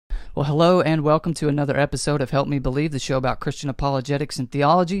Well, hello and welcome to another episode of Help Me Believe, the show about Christian apologetics and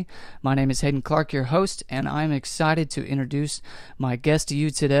theology. My name is Hayden Clark, your host, and I'm excited to introduce my guest to you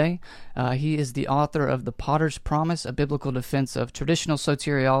today. He is the author of The Potter's Promise, a biblical defense of traditional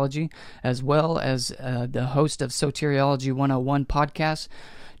soteriology, as well as the host of Soteriology 101 podcast,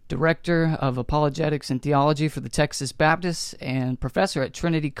 Director of Apologetics and Theology for the Texas Baptists, and Professor at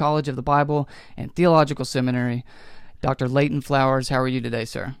Trinity College of the Bible and Theological Seminary. Dr. Leighton Flowers, how are you today,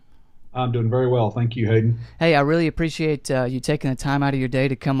 sir? I'm doing very well. Thank you, Hayden. Hey, I really appreciate you taking the time out of your day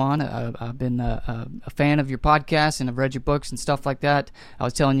to come on. I've been a fan of your podcast, and I've read your books and stuff like that. I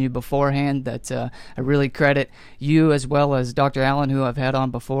was telling you beforehand that I really credit you as well as Dr. Allen, who I've had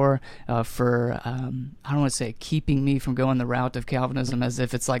on before, for, I don't want to say keeping me from going the route of Calvinism as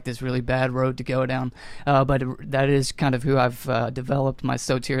if it's like this really bad road to go down. But that is kind of who I've developed my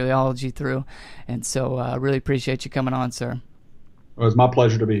soteriology through. And so I really appreciate you coming on, sir. Well, it's my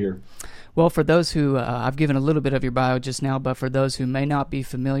pleasure to be here. Well, for those who, I've given a little bit of your bio just now, but for those who may not be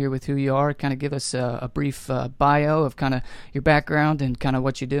familiar with who you are, kind of give us a brief bio of kind of your background and kind of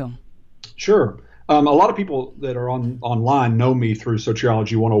what you do. Sure. A lot of people that are online know me through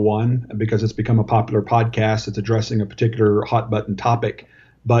Soteriology 101 because it's become a popular podcast. It's addressing a particular hot button topic.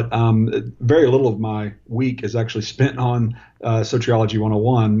 But very little of my week is actually spent on Soteriology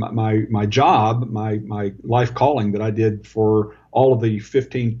 101. My job, my life calling that I did for all of the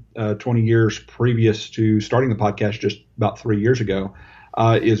 15, 20 years previous to starting the podcast just about 3 years ago,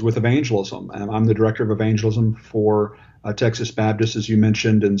 is with evangelism. And I'm the director of evangelism for Texas Baptists, as you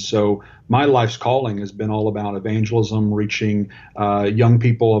mentioned. And so my life's calling has been all about evangelism, reaching young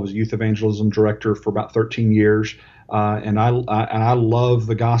people. I was a youth evangelism director for about 13 years. And I love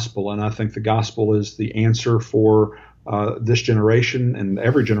the gospel, and I think the gospel is the answer for this generation and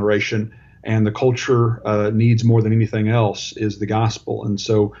every generation. And the culture needs more than anything else is the gospel. And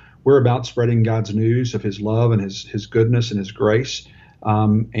so we're about spreading God's news of His love and His goodness and His grace.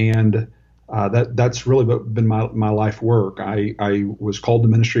 That's really been my life work. I was called to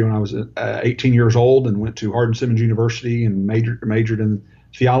ministry when I was 18 years old and went to Hardin-Simmons University and majored in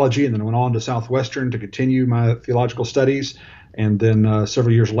theology, and then went on to Southwestern to continue my theological studies. And then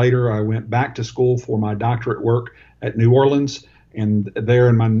several years later, I went back to school for my doctorate work at New Orleans. And there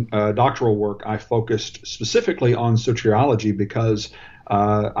in my doctoral work, I focused specifically on soteriology because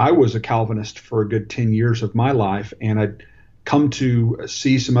I was a Calvinist for a good 10 years of my life. And I'd come to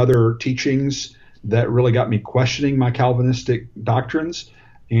see some other teachings that really got me questioning my Calvinistic doctrines.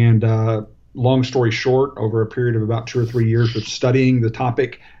 And long story short, over a period of about 2 or 3 years of studying the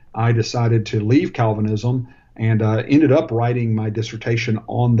topic, I decided to leave Calvinism and ended up writing my dissertation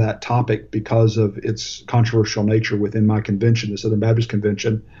on that topic because of its controversial nature within my convention, the Southern Baptist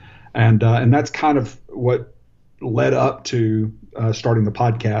Convention. And that's kind of what led up to starting the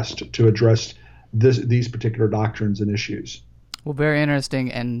podcast to address these particular doctrines and issues. Well, very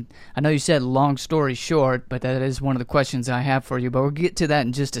interesting, and I know you said long story short, but that is one of the questions I have for you, but we'll get to that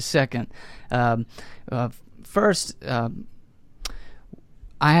in just a second. First, I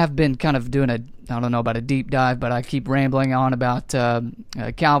have been kind of doing I don't know about a deep dive, but I keep rambling on about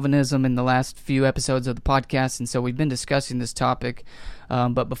Calvinism in the last few episodes of the podcast, and so we've been discussing this topic.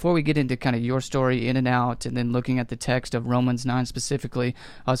 But before we get into kind of your story in and out, and then looking at the text of Romans 9 specifically,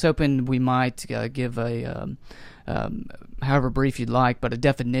 I was hoping we might give a however brief you'd like, but a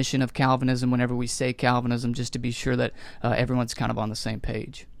definition of Calvinism whenever we say Calvinism, just to be sure that everyone's kind of on the same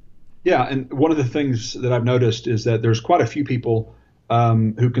page. Yeah, and one of the things that I've noticed is that there's quite a few people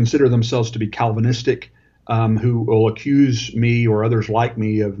who consider themselves to be Calvinistic, who will accuse me or others like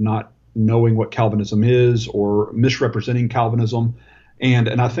me of not knowing what Calvinism is or misrepresenting Calvinism. And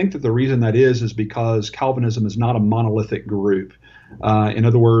I think that the reason that is because Calvinism is not a monolithic group. In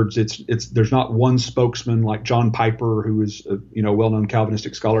other words, there's not one spokesman like John Piper, who is a well-known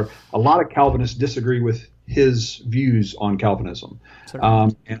Calvinistic scholar. A lot of Calvinists disagree with his views on Calvinism,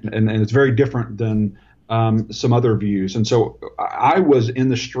 and it's very different than some other views. And so I was in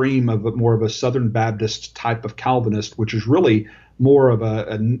the stream of more of a Southern Baptist type of Calvinist, which is really more of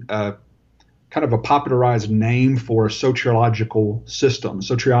a kind of a popularized name for a soteriological system.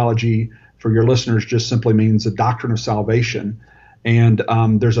 Soteriology, for your listeners, just simply means the doctrine of salvation. And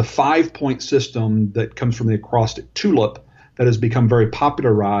there's a 5-point system that comes from the acrostic TULIP that has become very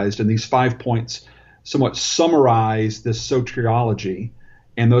popularized. And these 5 points somewhat summarize this soteriology.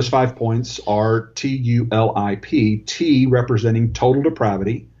 And those 5 points are TULIP, T representing total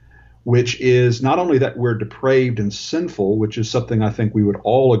depravity, which is not only that we're depraved and sinful, which is something I think we would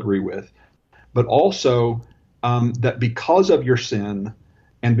all agree with, but also that because of your sin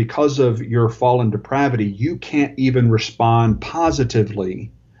and because of your fallen depravity, you can't even respond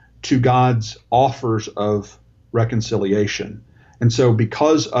positively to God's offers of reconciliation. And so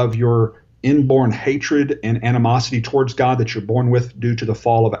because of your inborn hatred and animosity towards God that you're born with due to the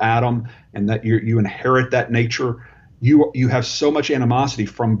fall of Adam, and that you inherit that nature, you have so much animosity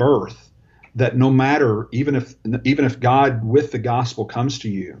from birth that no matter, even if God with the gospel comes to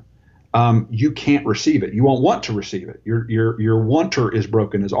you, you can't receive it. You won't want to receive it. Your wanter is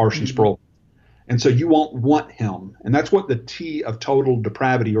broken, as Arson Sproul. And so you won't want him. And that's what the T of total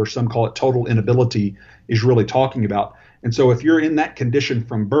depravity, or some call it total inability, is really talking about. And so if you're in that condition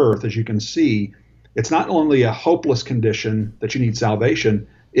from birth, as you can see, it's not only a hopeless condition that you need salvation,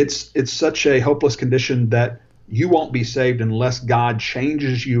 it's such a hopeless condition that you won't be saved unless God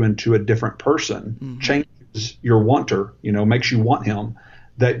changes you into a different person, changes your wanter, makes you want him,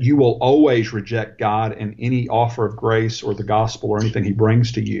 that you will always reject God and any offer of grace or the gospel or anything he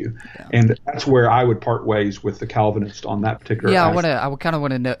brings to you. Yeah. And that's where I would part ways with the Calvinist on that particular aspect. I would kind of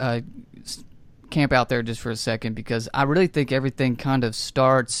want to camp out there just for a second, because I really think everything kind of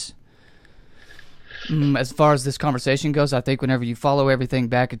starts, as far as this conversation goes, I think whenever you follow everything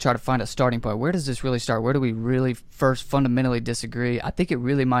back and try to find a starting point, where does this really start? Where do we really first fundamentally disagree? I think it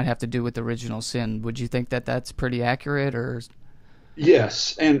really might have to do with original sin. Would you think that that's pretty accurate? Or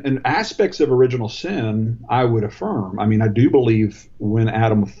Yes, and aspects of original sin, I would affirm. I mean, I do believe when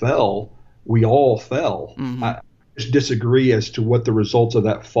Adam fell, we all fell. I just disagree as to what the results of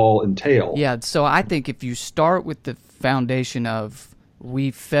that fall entail. Yeah, so I think if you start with the foundation of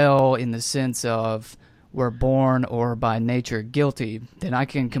we fell in the sense of we're born or by nature guilty, then I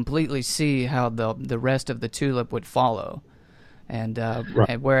can completely see how the rest of the tulip would follow. And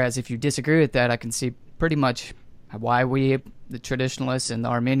whereas if you disagree with that, I can see pretty much why the traditionalists and the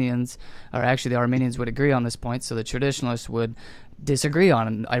Arminians, or actually the Arminians would agree on this point, so the traditionalists would disagree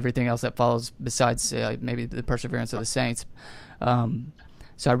on everything else that follows besides maybe the perseverance of the saints.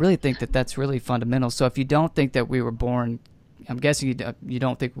 So I really think that that's really fundamental. So if you don't think that we were born, I'm guessing you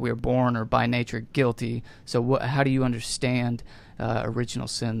don't think we were born or by nature guilty, so how do you understand original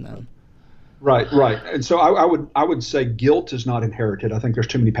sin then? Right. And so I would say guilt is not inherited. I think there's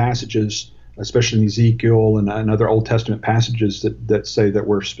too many passages, especially in Ezekiel and other Old Testament passages that say that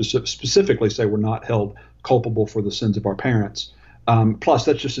we're specifically say we're not held culpable for the sins of our parents. Plus,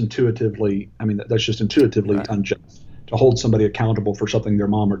 that's just intuitively right. Unjust to hold somebody accountable for something their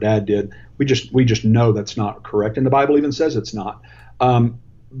mom or dad did. We just know that's not correct, and the Bible even says it's not.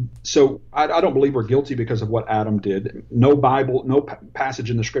 So I don't believe we're guilty because of what Adam did. No passage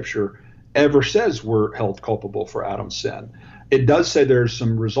in the Scripture ever says we're held culpable for Adam's sin. It does say there's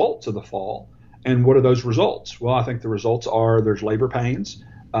some results of the fall. And what are those results? Well, I think the results are there's labor pains,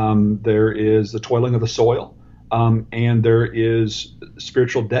 there is the toiling of the soil, and there is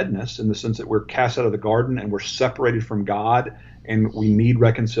spiritual deadness in the sense that we're cast out of the garden and we're separated from God and we need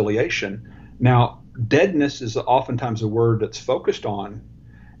reconciliation. Now, deadness is oftentimes a word that's focused on,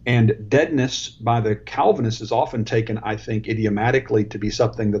 and deadness by the Calvinists is often taken, I think, idiomatically to be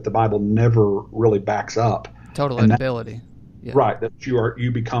something that the Bible never really backs up. Total inability. Yeah. Right, that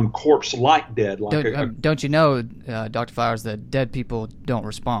you become corpse-like dead. Don't you know, Dr. Flowers, that dead people don't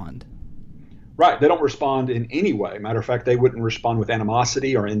respond? Right, they don't respond in any way. Matter of fact, they wouldn't respond with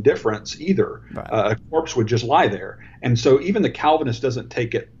animosity or indifference either. Right. A corpse would just lie there. And so even the Calvinist doesn't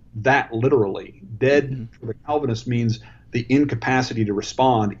take it that literally. Dead for the Calvinist means the incapacity to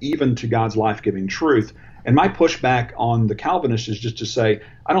respond even to God's life-giving truth. And my pushback on the Calvinists is just to say,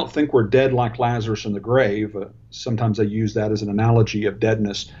 I don't think we're dead like Lazarus in the grave. Sometimes I use that as an analogy of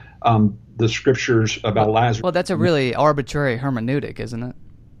deadness. The scriptures about Lazarus. Well, that's a really arbitrary hermeneutic, isn't it?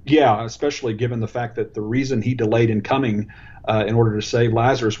 Yeah, especially given the fact that the reason he delayed in coming in order to save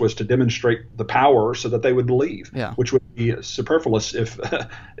Lazarus was to demonstrate the power so that they would believe, which would be superfluous if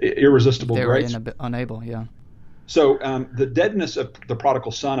irresistible grace. They were unable, yeah. So the deadness of the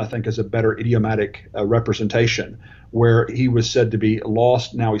prodigal son, I think, is a better idiomatic representation, where he was said to be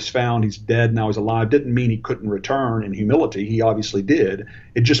lost, now he's found, he's dead, now he's alive. Didn't mean he couldn't return in humility. He obviously did.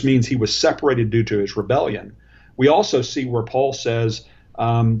 It just means he was separated due to his rebellion. We also see where Paul says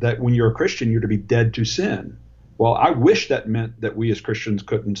that when you're a Christian, you're to be dead to sin. Well, I wish that meant that we as Christians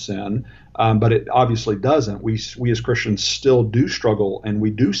couldn't sin, but it obviously doesn't. We as Christians still do struggle and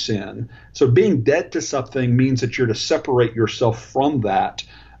we do sin. So being dead to something means that you're to separate yourself from that,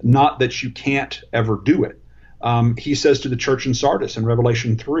 not that you can't ever do it. He says to the church in Sardis in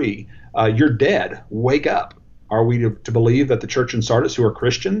Revelation 3, you're dead, wake up. Are we to believe that the church in Sardis, who are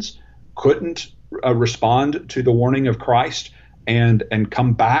Christians, couldn't respond to the warning of Christ and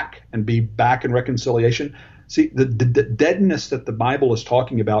come back and be back in reconciliation? See, the deadness that the Bible is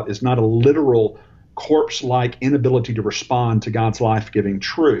talking about is not a literal corpse-like inability to respond to God's life-giving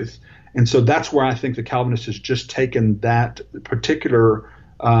truth. And so that's where I think the Calvinist has just taken that particular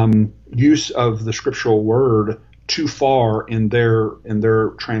use of the scriptural word too far in their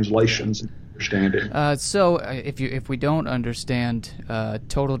translations and understanding. So if we don't understand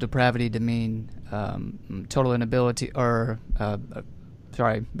total depravity to mean total inability, or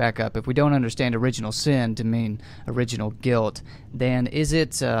sorry, back up. If we don't understand original sin to mean original guilt, then is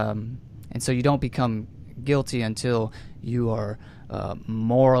it? And so you don't become guilty until you are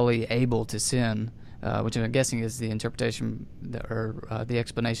morally able to sin, which I'm guessing is the interpretation or the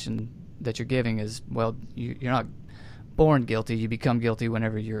explanation that you're giving is, well, you're not born guilty. You become guilty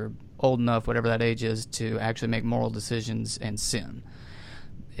whenever you're old enough, whatever that age is, to actually make moral decisions and sin.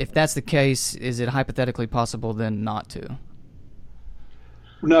 If that's the case, is it hypothetically possible then not to?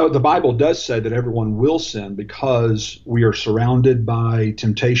 No, the Bible does say that everyone will sin because we are surrounded by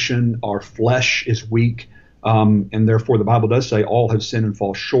temptation. Our flesh is weak. And therefore, the Bible does say all have sinned and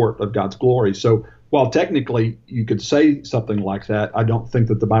fall short of God's glory. So while technically you could say something like that, I don't think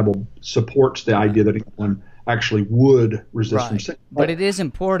that the Bible supports the idea that anyone actually would resist from sin. But it is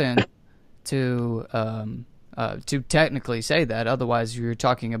important to technically say that. Otherwise, you're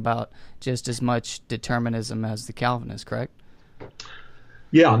talking about just as much determinism as the Calvinists, correct?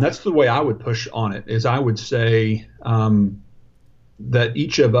 Yeah, and that's the way I would push on it, is I would say that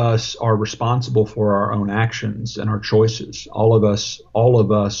each of us are responsible for our own actions and our choices. All of us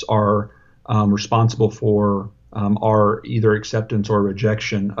are responsible for our either acceptance or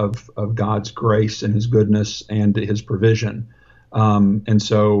rejection of God's grace and His goodness and His provision. And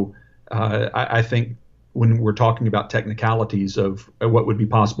so I think when we're talking about technicalities of what would be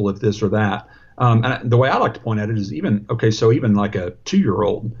possible if this or that, and the way I like to point at it is even like a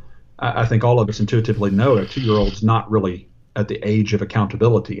 2-year-old, I think all of us intuitively know a 2-year-old's not really at the age of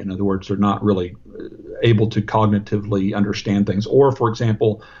accountability. In other words, they're not really able to cognitively understand things. Or, for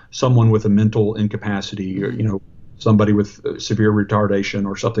example, someone with a mental incapacity, or somebody with severe retardation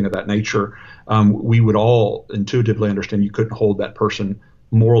or something of that nature, we would all intuitively understand you couldn't hold that person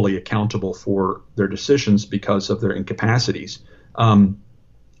morally accountable for their decisions because of their incapacities.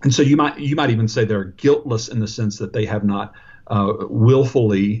 And so you might even say they're guiltless in the sense that they have not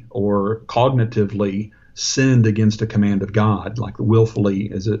willfully or cognitively sinned against a command of God, like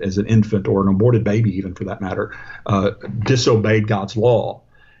willfully as an infant or an aborted baby, even for that matter, disobeyed God's law.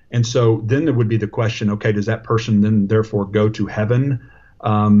 And so then there would be the question, okay, does that person then therefore go to heaven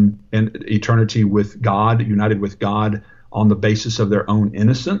and eternity with God, united with God on the basis of their own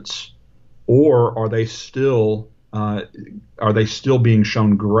innocence? Or are they still being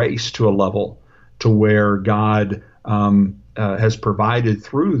shown grace to a level to where God has provided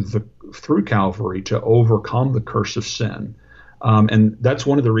through Calvary to overcome the curse of sin? And that's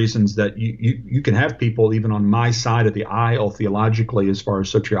one of the reasons that you can have people even on my side of the aisle theologically, as far as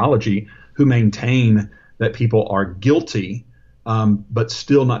sociology, who maintain that people are guilty, but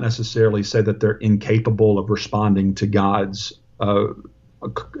still not necessarily say that they're incapable of responding to God's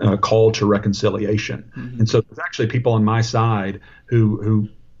call to reconciliation. Mm-hmm. And so there's actually people on my side who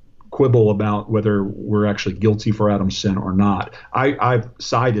quibble about whether we're actually guilty for Adam's sin or not. I've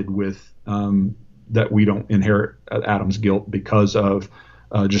sided with that we don't inherit Adam's guilt because of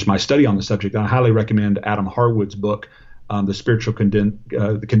just my study on the subject. I highly recommend Adam Harwood's book, The Spiritual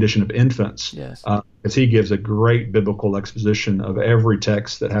the Condition of Infants, yes, because he gives a great biblical exposition of every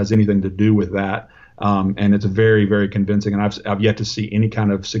text that has anything to do with that. And it's very, very convincing, and I've yet to see any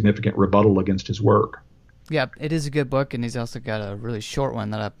kind of significant rebuttal against his work. Yeah, it is a good book, and he's also got a really short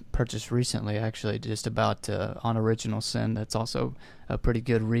one that I purchased recently, actually, just about on original sin. That's also a pretty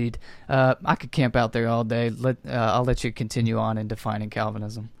good read. I could camp out there all day. I'll let you continue on in defining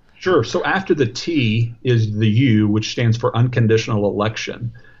Calvinism. Sure. So after the T is the U, which stands for unconditional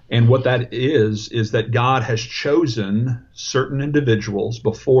election. And what that is that God has chosen certain individuals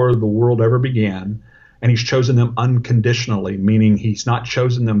before the world ever began, and He's chosen them unconditionally, meaning He's not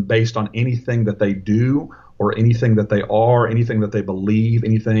chosen them based on anything that they do or anything that they are, anything that they believe,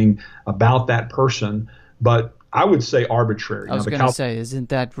 anything about that person, but I would say arbitrary. I was going to say, isn't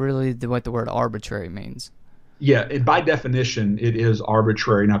that really what the word arbitrary means? Yeah, by definition, it is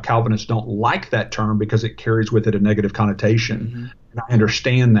arbitrary. Now, Calvinists don't like that term because it carries with it a negative connotation. Mm-hmm. And I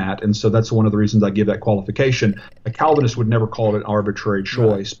understand that, and so that's one of the reasons I give that qualification. A Calvinist would never call it an arbitrary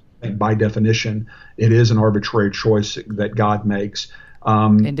choice. Right. By definition, it is an arbitrary choice that God makes.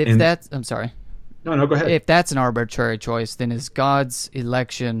 And if that's, I'm sorry. No, go ahead. If that's an arbitrary choice, then is God's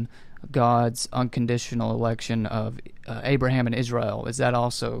election, God's unconditional election of Abraham and Israel, would that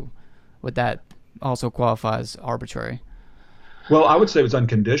also qualify as arbitrary? Well, I would say it was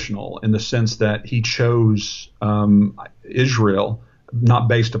unconditional in the sense that he chose Israel not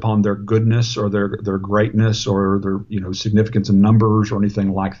based upon their goodness or their greatness or their significance in numbers or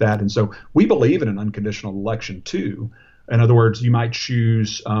anything like that. And so we believe in an unconditional election too. In other words, you might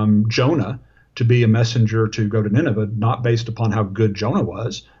choose Jonah to be a messenger to go to Nineveh, not based upon how good Jonah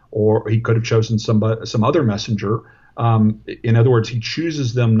was, or he could have chosen some other messenger. In other words, he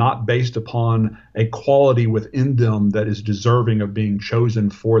chooses them not based upon a quality within them that is deserving of being chosen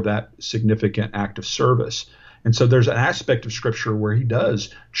for that significant act of service. And so there's an aspect of Scripture where he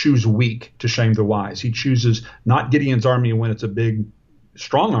does choose weak to shame the wise. He chooses not Gideon's army when it's a big,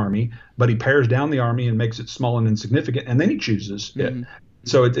 strong army, but he pares down the army and makes it small and insignificant, and then he chooses it.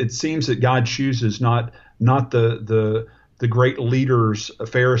 So it seems that God chooses not the great leaders,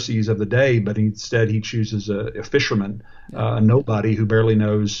 Pharisees of the day, but instead he chooses a fisherman, a nobody who barely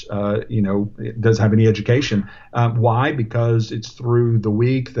knows, doesn't have any education. Why? Because it's through the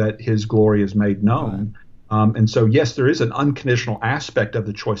weak that his glory is made known. And so, yes, there is an unconditional aspect of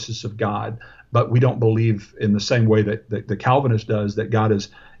the choices of God, but we don't believe in the same way that the Calvinist does, that God is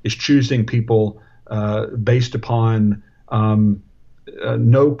choosing people based upon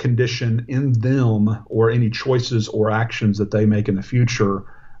no condition in them or any choices or actions that they make in the future,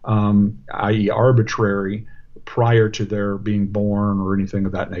 i.e. arbitrary, prior to their being born or anything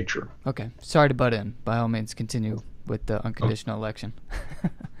of that nature. Okay. Sorry to butt in. By all means, continue with the unconditional election.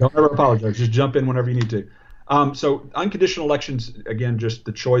 Don't ever apologize. Just jump in whenever you need to. So unconditional elections, again, just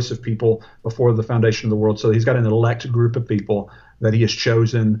the choice of people before the foundation of the world. So he's got an elect group of people that he has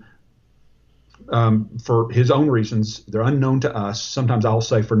chosen for his own reasons. They're unknown to us. Sometimes I'll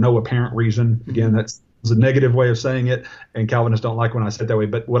say for no apparent reason. Again, that's a negative way of saying it, and Calvinists don't like when I say it that way.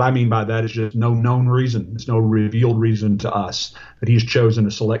 But what I mean by that is just no known reason. It's no revealed reason to us that he's chosen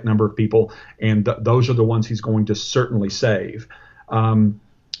a select number of people, and those are the ones he's going to certainly save. And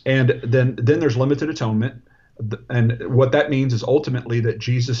then there's limited atonement. And what that means is ultimately that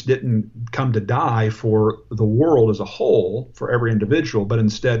Jesus didn't come to die for the world as a whole, for every individual, but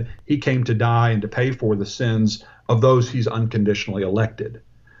instead he came to die and to pay for the sins of those he's unconditionally elected.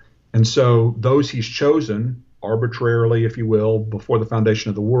 And so those he's chosen arbitrarily, if you will, before the foundation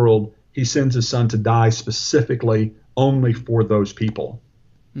of the world, he sends his son to die specifically only for those people.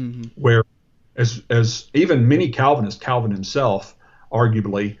 Where as even many Calvinists, Calvin himself,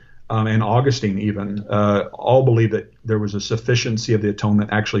 arguably, and Augustine even, all believe that there was a sufficiency of the atonement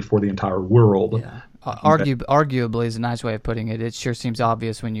actually for the entire world. Yeah. Arguably is a nice way of putting it. It sure seems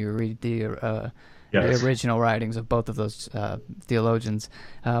obvious when you read the original writings of both of those theologians.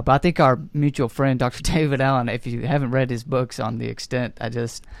 But I think our mutual friend, Dr. David Allen, if you haven't read his books on the extent,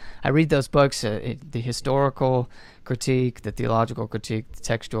 I read those books, the historical critique, the theological critique, the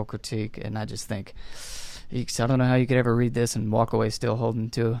textual critique, and I just think, I don't know how you could ever read this and walk away still holding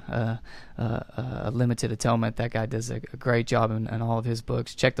to a limited atonement. That guy does a great job in all of his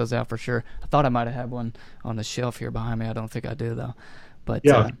books. Check those out for sure. I thought I might have had one on the shelf here behind me. I don't think I do, though. But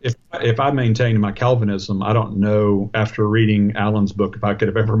yeah, if I maintained my Calvinism, I don't know after reading Allen's book if I could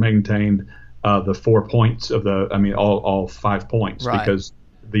have ever maintained the 4 points of all 5 points, right? Because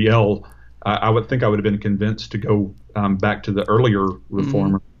the L, I would think I would have been convinced to go back to the earlier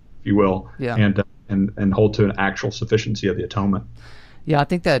reformer, if you will, and hold to an actual sufficiency of the atonement. Yeah, I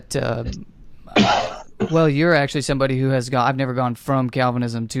think that. Well, you're actually somebody who has I've never gone from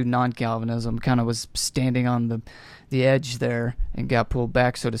Calvinism to non-Calvinism. Kind of was standing on the edge there and got pulled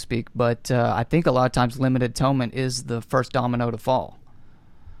back, so to speak. But I think a lot of times limited atonement is the first domino to fall.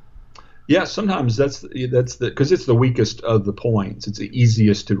 Yeah, sometimes that's because it's the weakest of the points. It's the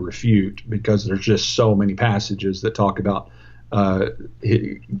easiest to refute because there's just so many passages that talk about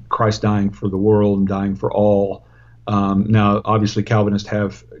Christ dying for the world and dying for all. Now, obviously,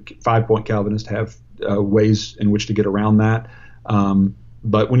 5-point Calvinists have ways in which to get around that.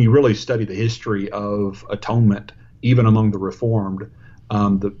 But when you really study the history of atonement, even among the Reformed,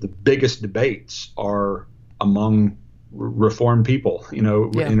 the biggest debates are among Reformed people,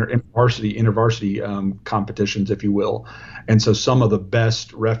 intervarsity competitions, if you will. And so some of the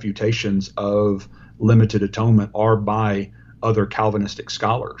best refutations of limited atonement are by other Calvinistic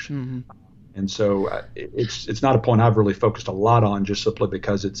scholars. And so it's not a point I've really focused a lot on, just simply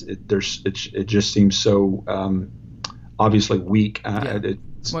because it just seems so obviously weak.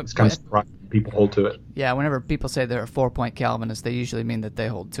 It's kind of surprising people hold to it. Yeah, whenever people say they're a 4-point Calvinist, they usually mean that they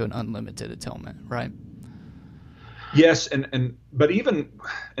hold to an unlimited atonement, right? Yes, but even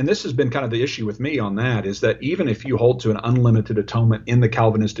this has been kind of the issue with me on that, is that even if you hold to an unlimited atonement in the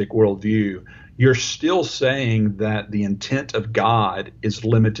Calvinistic worldview, you're still saying that the intent of God is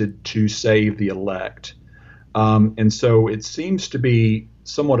limited to save the elect. And so it seems to be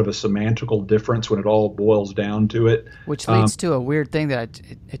somewhat of a semantical difference when it all boils down to it. Which leads to a weird thing that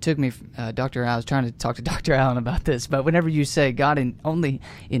it took me, Dr. Allen, I was trying to talk to Dr. Allen about this, but whenever you say God only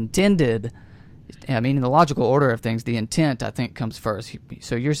intended, I mean, in the logical order of things, the intent, I think, comes first.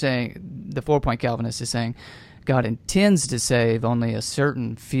 So you're saying, the 4-point Calvinist is saying, God intends to save only a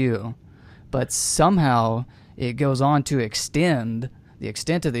certain few, but somehow it goes on to extend. The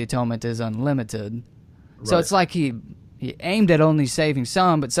extent of the atonement is unlimited. Right. So it's like he aimed at only saving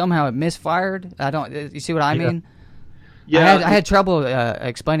some, but somehow it misfired. You see what I mean? Yeah. I had trouble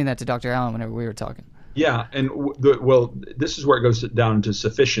explaining that to Dr. Allen whenever we were talking. Yeah, and this is where it goes down to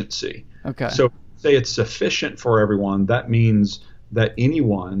sufficiency. Okay. So say it's sufficient for everyone. That means that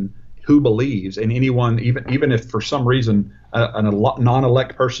anyone who believes, and anyone, even if for some reason a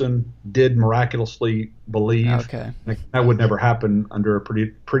non-elect person did miraculously believe, okay, that would never happen under a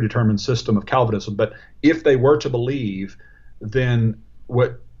predetermined system of Calvinism. But if they were to believe, then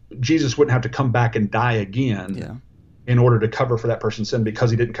Jesus wouldn't have to come back and die again in order to cover for that person's sin, because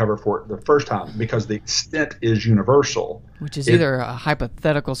he didn't cover for it the first time, because the extent is universal. Which is either a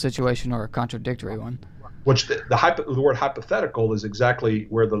hypothetical situation or a contradictory one. Which the word hypothetical is exactly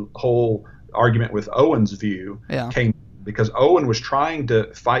where the whole argument with Owen's view came, because Owen was trying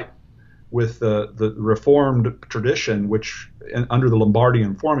to fight with the Reformed tradition, which under the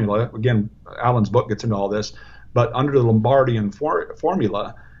Lombardian formula, again, Allen's book gets into all this, but under the Lombardian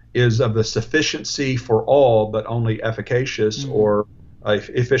formula is of the sufficiency for all, but only efficacious or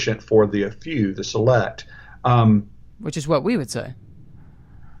efficient for the few, the select. Which is what we would say.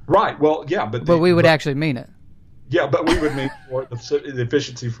 Right. Well, yeah, but we would actually mean it. Yeah, but we would mean for the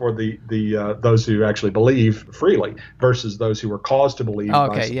efficiency for the those who actually believe freely versus those who were caused to believe. Oh,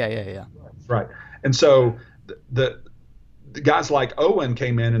 okay. Yeah. Right. And so the guys like Owen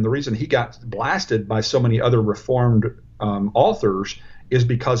came in, and the reason he got blasted by so many other Reformed authors is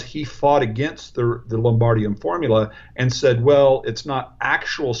because he fought against the Lombardian formula and said, well, it's not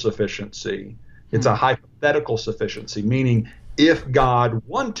actual sufficiency. It's a hypothetical sufficiency, meaning if God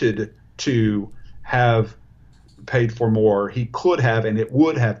wanted to have paid for more, he could have, and it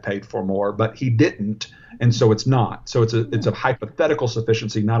would have paid for more, but he didn't, and so it's not. So it's a hypothetical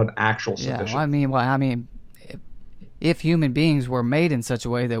sufficiency, not an actual sufficiency. Yeah, I mean, if human beings were made in such a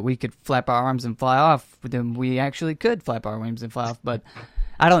way that we could flap our arms and fly off, then we actually could flap our wings and fly off. But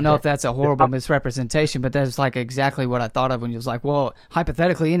I don't know if that's a horrible misrepresentation, but that's like exactly what I thought of when you was like, well,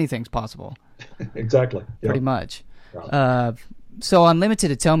 hypothetically, anything's possible. Exactly. Pretty much. So on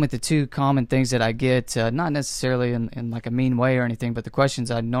limited atonement, the two common things that I get, not necessarily in like a mean way or anything, but the questions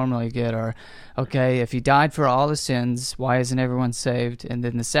I normally get are, okay, if he died for all the sins, why isn't everyone saved? And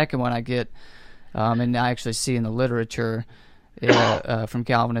then the second one I get, and I actually see in the literature from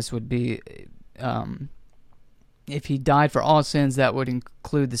Calvinists, would be, if he died for all sins, that would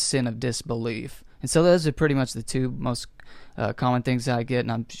include the sin of disbelief. And so those are pretty much the two most common things that I get,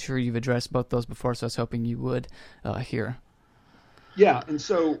 and I'm sure you've addressed both those before, so I was hoping you would here. Yeah, and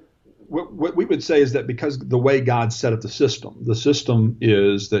so what we would say is that because the way God set up the system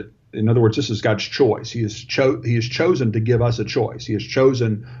is that, in other words, this is God's choice. He has chosen to give us a choice. He has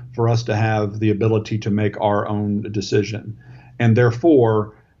chosen for us to have the ability to make our own decision, and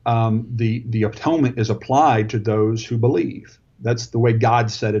therefore the atonement is applied to those who believe. That's the way God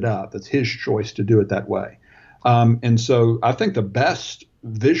set it up. That's His choice to do it that way. And so I think the best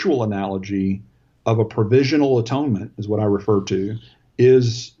visual analogy of a provisional atonement is what I refer to,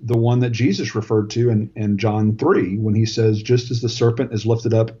 is the one that Jesus referred to in John 3, when he says, just as the serpent is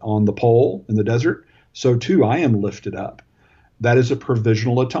lifted up on the pole in the desert, so too I am lifted up. That is a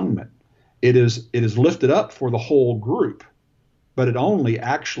provisional atonement. It is lifted up for the whole group, but it only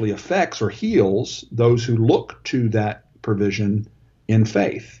actually affects or heals those who look to that provision in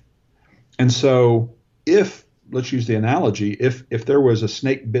faith. And so let's use the analogy, if there was a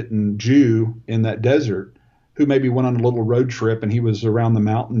snake-bitten Jew in that desert who maybe went on a little road trip and he was around the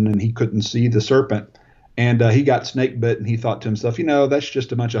mountain and he couldn't see the serpent, and he got snake bit, and he thought to himself, that's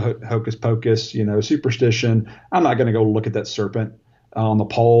just a bunch of hocus pocus, superstition. I'm not going to go look at that serpent on the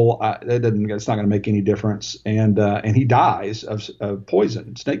pole. It's not going to make any difference. And he dies of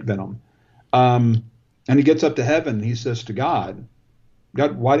poison, snake venom. And he gets up to heaven and he says to God,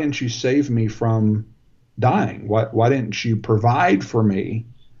 why didn't you save me from dying? Why didn't you provide for me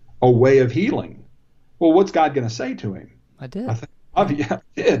a way of healing? Well, what's God going to say to him? I did. I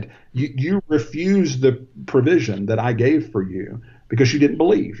did. You refused the provision that I gave for you because you didn't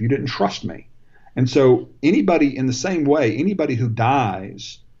believe. You didn't trust me. And so anybody in the same way, anybody who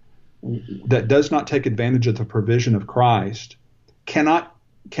dies that does not take advantage of the provision of Christ cannot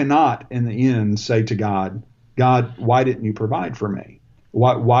in the end say to God, God, why didn't you provide for me?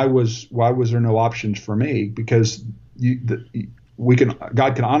 Why was there no options for me? Because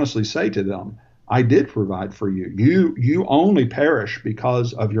God can honestly say to them, I did provide for you. You only perish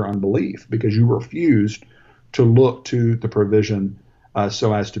because of your unbelief, because you refused to look to the provision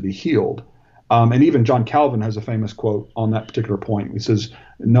so as to be healed. And even John Calvin has a famous quote on that particular point. He says,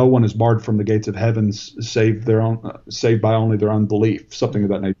 "No one is barred from the gates of heaven saved by only their unbelief." Something of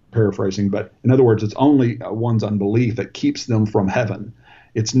that nature, paraphrasing. But in other words, it's only one's unbelief that keeps them from heaven.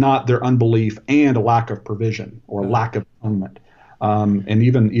 It's not their unbelief and a lack of provision or a lack of atonement. And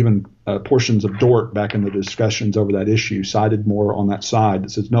even portions of Dort back in the discussions over that issue sided more on that side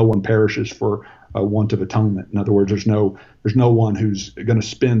that says no one perishes for a want of atonement. In other words, there's no one who's going to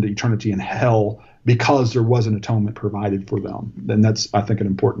spend eternity in hell because there was an atonement provided for them. Then that's, I think, an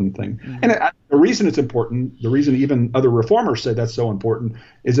important thing. Mm-hmm. And the reason it's important, the reason even other reformers say that's so important,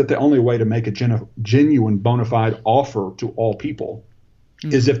 is that the only way to make a genuine bona fide offer to all people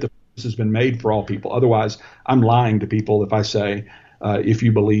is if the promise has been made for all people. Otherwise, I'm lying to people if I say, if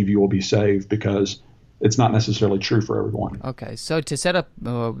you believe, you will be saved, because it's not necessarily true for everyone. Okay, so to set up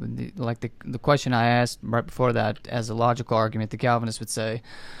the question I asked right before that as a logical argument, the Calvinists would say,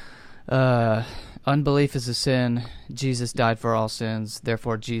 unbelief is a sin, Jesus died for all sins,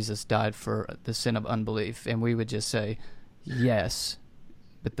 therefore Jesus died for the sin of unbelief. And we would just say, yes,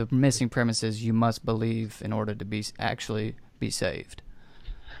 but the missing premise is you must believe in order to actually be saved.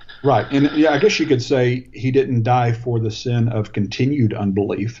 Right, and yeah, I guess you could say he didn't die for the sin of continued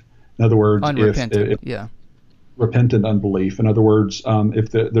unbelief. In other words, unrepentant, repentant unbelief. In other words,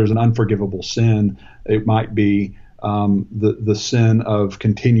 if there's an unforgivable sin, it might be the sin of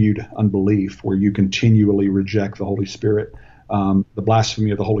continued unbelief, where you continually reject the Holy Spirit. The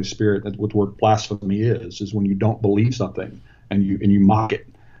blasphemy of the Holy Spirit, that's what the word blasphemy is when you don't believe something and you mock it.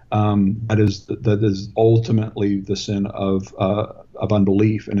 That is ultimately the sin of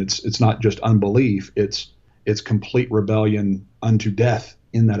unbelief, and it's not just unbelief; it's complete rebellion unto death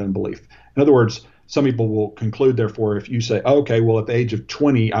in that unbelief. In other words, some people will conclude, therefore, if you say, okay, well, at the age of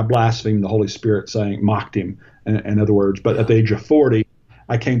 20, I blasphemed the Holy Spirit, mocked him, in other words, but at the age of 40,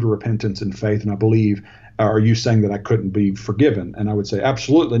 I came to repentance and faith, and I believe. Are you saying that I couldn't be forgiven? And I would say,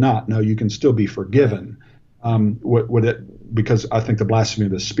 absolutely not. No, you can still be forgiven. Because I think the blasphemy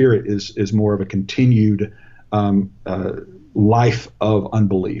of the Spirit is more of a continued life of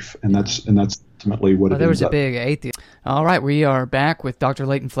unbelief, and that's ultimately what it is. There was a big atheist. All right, we are back with Dr.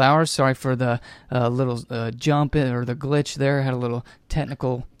 Leighton Flowers. Sorry for the little jump in, or the glitch there. Had a little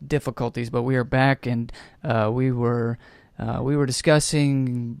technical difficulties, but we are back, and we were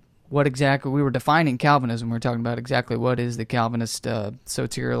discussing we were defining Calvinism. We were talking about exactly what is the Calvinist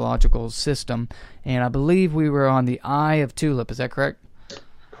soteriological system, and I believe we were on the eye of tulip. Is that correct?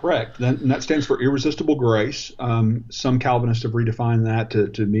 Correct. And that stands for irresistible grace. Some Calvinists have redefined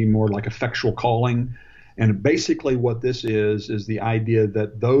that to mean more like effectual calling. And basically what this is the idea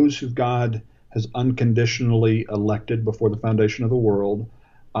that those who God has unconditionally elected before the foundation of the world,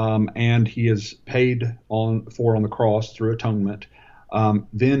 and he has paid for on the cross through atonement,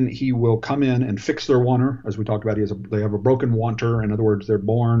 then he will come in and fix their wanter. As we talked about, they have a broken wanter. In other words, they're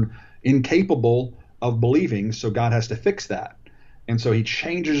born incapable of believing, so God has to fix that. And so he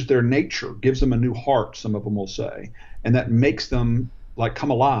changes their nature, gives them a new heart, some of them will say, and that makes them like come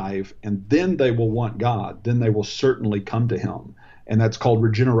alive, and then they will want God. Then they will certainly come to him. And that's called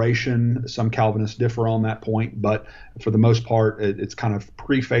regeneration. Some Calvinists differ on that point, but for the most part, it's kind of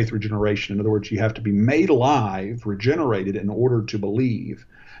pre-faith regeneration. In other words, you have to be made alive, regenerated in order to believe.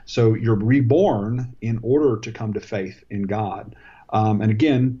 So you're reborn in order to come to faith in God. And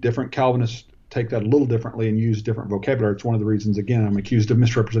again, different Calvinists take that a little differently and use different vocabulary. It's one of the reasons, again, I'm accused of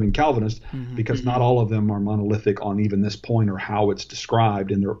misrepresenting Calvinists, because not all of them are monolithic on even this point or how it's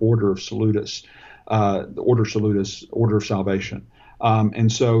described in their order of salutis, order of salvation.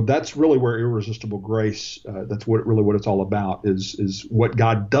 And so that's really where irresistible grace, that's what it's all about, is what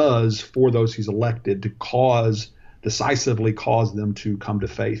God does for those he's elected to decisively cause them to come to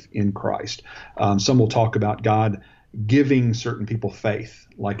faith in Christ. Some will talk about God giving certain people faith,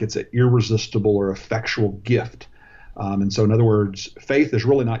 like it's an irresistible or effectual gift. And so in other words, faith is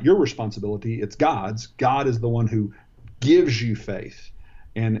really not your responsibility, it's God's. God is the one who gives you faith.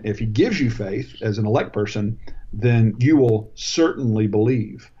 And if he gives you faith as an elect person, then you will certainly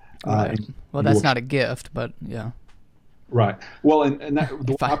believe. Right. Well, that's not a gift, but yeah. Right. Well, and that,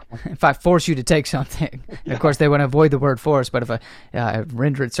 if I force you to take something, of course they want to avoid the word force, but if I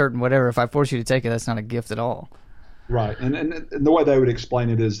render it certain, whatever, if I force you to take it, that's not a gift at all. Right. And the way they would explain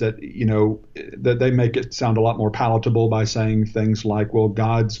it is that, that they make it sound a lot more palatable by saying things like, well,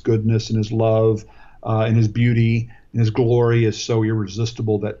 God's goodness and his love and His beauty and His glory is so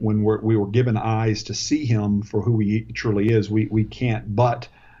irresistible that when we were given eyes to see Him for who He truly is, we can't but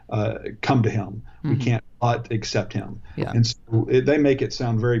come to Him. We can't but accept Him. Yeah. And so they make it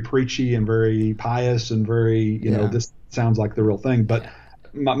sound very preachy and very pious and very, you know, this sounds like the real thing. But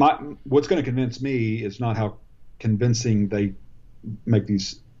what's going to convince me is not how convincing they make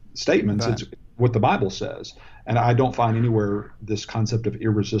these statements. Right. It's what the Bible says. And I don't find anywhere this concept of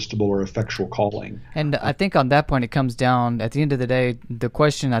irresistible or effectual calling. And I think on that point, it comes down, at the end of the day, the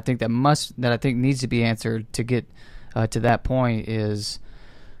question I think that I think needs to be answered to get to that point is,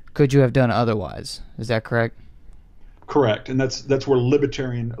 could you have done otherwise? Is that correct? Correct. And that's where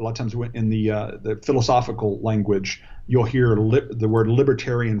libertarian, a lot of times in the philosophical language, you'll hear the word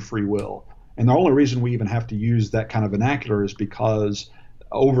libertarian free will. And the only reason we even have to use that kind of vernacular is because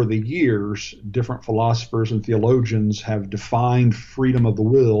over the years, different philosophers and theologians have defined freedom of the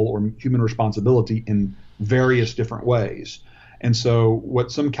will or human responsibility in various different ways. And so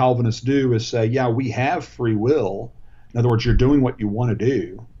what some Calvinists do is say, yeah, we have free will. In other words, you're doing what you want to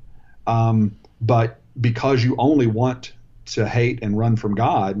do. But because you only want to hate and run from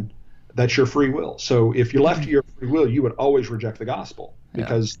God, that's your free will. So if you're left to your free will, you would always reject the gospel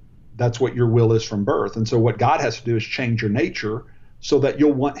because that's what your will is from birth. And so what God has to do is change your nature so that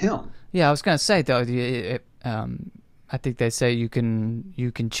you'll want Him. Yeah, I was going to say, though, I think they say you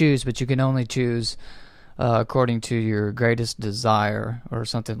can choose, but you can only choose according to your greatest desire or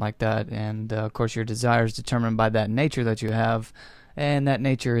something like that. And, of course, your desire is determined by that nature that you have, and that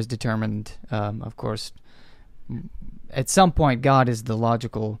nature is determined, of course, at some point God is the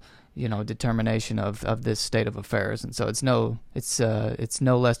logical determination of this state of affairs, and so it's no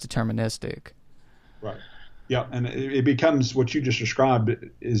less deterministic. Right. Yeah, and it becomes what you just described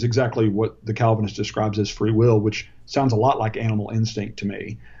is exactly what the Calvinist describes as free will, which sounds a lot like animal instinct to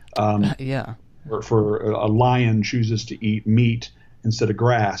me. Yeah. For a lion chooses to eat meat instead of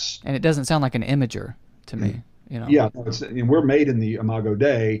grass, and it doesn't sound like an imager to me. Yeah, and we're made in the Imago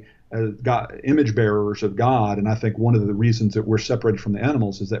Dei as image bearers of God, and I think one of the reasons that we're separated from the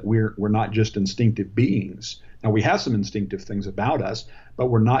animals is that we're not just instinctive beings. Now we have some instinctive things about us, but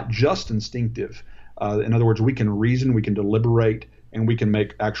we're not just instinctive. In other words, we can reason, we can deliberate, and we can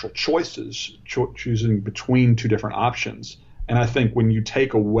make actual choices, choosing between two different options. And I think when you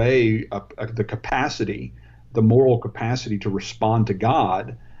take away the capacity, the moral capacity to respond to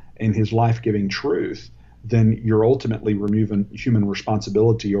God and His life-giving truth, then you're ultimately removing human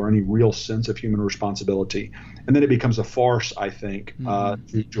responsibility or any real sense of human responsibility. And then it becomes a farce, I think,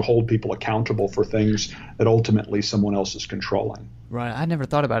 to hold people accountable for things that ultimately someone else is controlling. Right. I never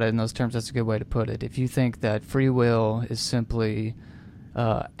thought about it in those terms. That's a good way to put it. If you think that free will is simply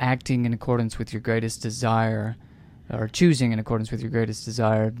acting in accordance with your greatest desire or choosing in accordance with your greatest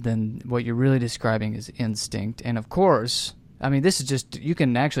desire, then what you're really describing is instinct. And of course, I mean, this is just, you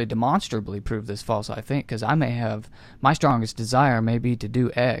can actually demonstrably prove this false, I think, because I may have, my strongest desire may be to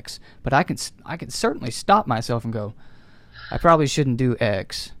do X, but I can certainly stop myself and go, I probably shouldn't do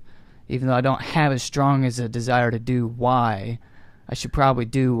X. Even though I don't have as strong as a desire to do Y, I should probably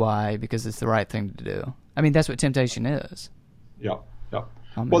do Y because it's the right thing to do. I mean, that's what temptation is. Yeah.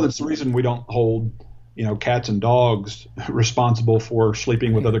 Well, that's the reason we don't hold, cats and dogs responsible for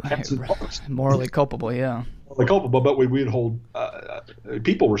sleeping with other cats and dogs. Morally culpable, yeah. Culpable, but we'd hold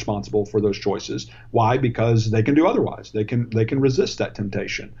people responsible for those choices. Why? Because they can do otherwise. They can resist that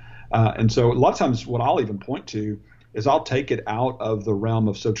temptation. And so a lot of times what I'll even point to is I'll take it out of the realm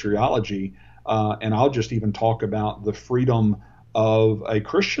of soteriology, and I'll just even talk about the freedom of a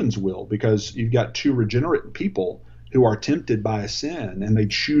Christian's will, because you've got two regenerate people who are tempted by a sin and they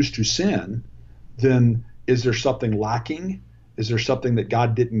choose to sin. Then is there something lacking? Is there something that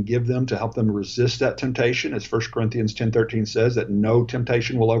God didn't give them to help them resist that temptation? As 1 Corinthians 10:13 says, that no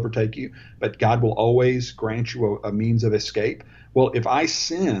temptation will overtake you, but God will always grant you a means of escape. Well, if I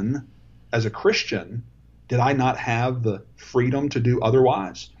sin as a Christian, did I not have the freedom to do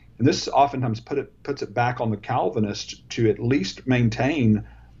otherwise? And this oftentimes puts it back on the Calvinist to at least maintain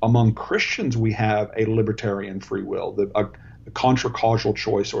among Christians we have a libertarian free will, a contra-causal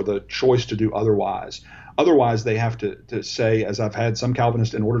choice, or the choice to do otherwise. Otherwise, they have to say, as I've had some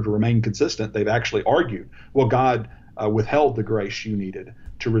Calvinists, in order to remain consistent, they've actually argued, well, God withheld the grace you needed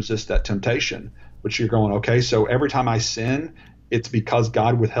to resist that temptation. Which you're going, okay, so every time I sin, it's because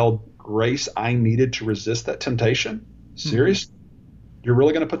God withheld grace I needed to resist that temptation? Seriously? You're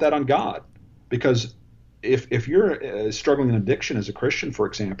really going to put that on God? Because if you're struggling in addiction as a Christian, for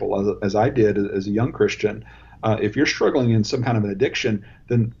example, as I did as a young Christian, if you're struggling in some kind of an addiction,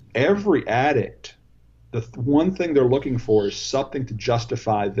 then every addict, the one thing they're looking for is something to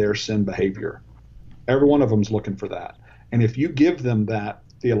justify their sin behavior. Every one of them's looking for that. And if you give them that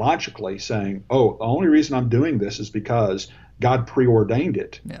theologically, saying, oh, the only reason I'm doing this is because God preordained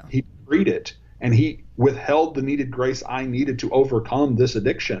it. Yeah. He decreed it, and he withheld the needed grace I needed to overcome this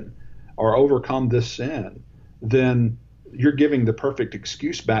addiction or overcome this sin, then you're giving the perfect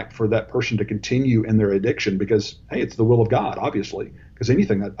excuse back for that person to continue in their addiction because, hey, it's the will of God, obviously, because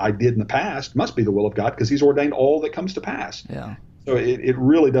anything that I did in the past must be the will of God because he's ordained all that comes to pass. Yeah. So it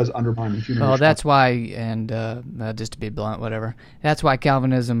really does undermine the human. Well, that's why, and just to be blunt, whatever, that's why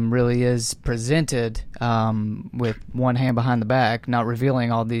Calvinism really is presented with one hand behind the back, not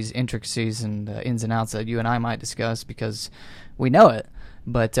revealing all these intricacies and ins and outs that you and I might discuss because we know it.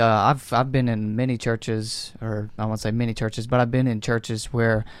 But I've been in many churches, or I won't say many churches, but I've been in churches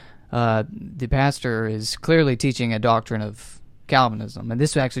where the pastor is clearly teaching a doctrine of Calvinism, and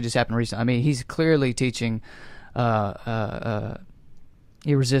this actually just happened recently. I mean, he's clearly teaching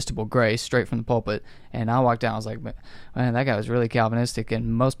irresistible grace straight from the pulpit, and I walked out, I was like, man, that guy was really Calvinistic,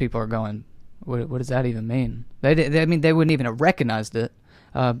 and most people are going, what does that even mean? They wouldn't even have recognized it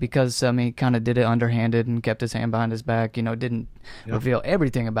because he kind of did it underhanded and kept his hand behind his back, didn't reveal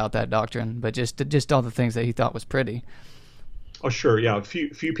everything about that doctrine, but just all the things that he thought was pretty. Oh, sure, yeah. A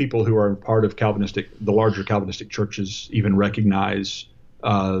few people who are part of the larger Calvinistic churches even recognize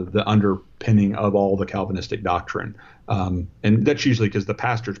the underpinning of all the Calvinistic doctrine. And that's usually because the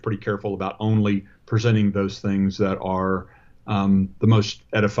pastor is pretty careful about only presenting those things that are the most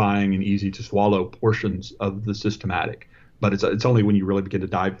edifying and easy to swallow portions of the systematic. But it's only when you really begin to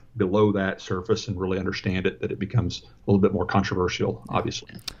dive below that surface and really understand it that it becomes a little bit more controversial,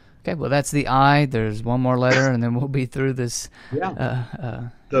 obviously. Okay, well, that's the I. There's one more letter, and then we'll be through this.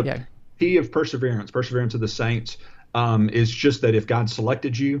 The P of perseverance of the saints, is just that if God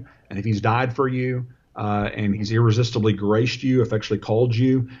selected you and if he's died for you and he's irresistibly graced you, effectually called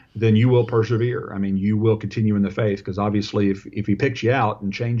you, then you will persevere. I mean, you will continue in the faith because obviously if he picked you out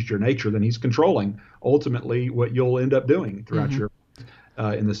and changed your nature, then he's controlling ultimately what you'll end up doing throughout your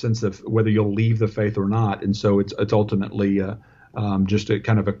in the sense of whether you'll leave the faith or not. And so it's ultimately just a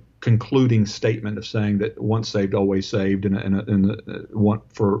kind of a concluding statement of saying that once saved, always saved, and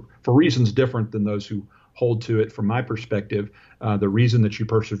for reasons different than those who hold to it. From my perspective, the reason that you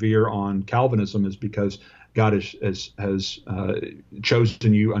persevere on Calvinism is because God has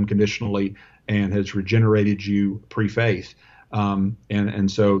chosen you unconditionally and has regenerated you pre-faith.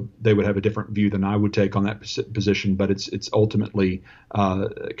 And so they would have a different view than I would take on that position, but it's ultimately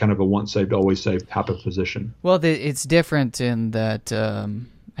kind of a once saved, always saved type of position. Well, it's different in that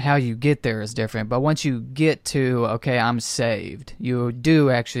how you get there is different, but once you get to, okay, I'm saved, you do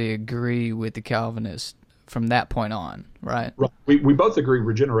actually agree with the Calvinists from that point on, right? Right. We both agree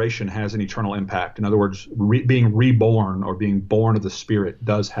regeneration has an eternal impact. In other words, being reborn or being born of the Spirit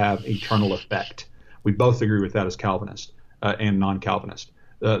does have eternal effect. We both agree with that as Calvinists and non-Calvinists.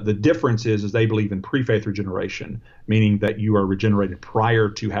 The difference is they believe in pre-faith regeneration, meaning that you are regenerated prior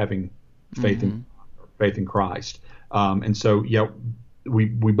to having faith in Christ. And so, yeah, we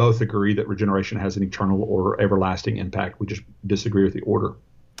both agree that regeneration has an eternal or everlasting impact. We just disagree with the order.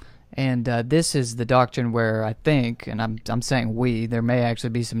 And this is the doctrine where I think, and I'm saying we, there may actually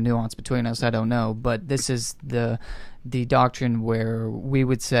be some nuance between us, I don't know, but this is the doctrine where we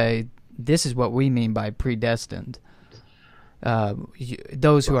would say this is what we mean by predestined.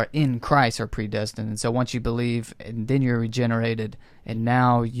 Those who are in Christ are predestined, and so once you believe, and then you're regenerated, and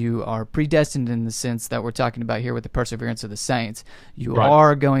now you are predestined in the sense that we're talking about here with the perseverance of the saints. You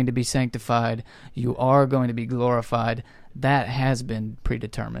are going to be sanctified. You are going to be glorified. That has been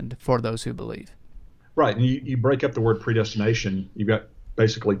predetermined for those who believe. Right, and you break up the word predestination. You've got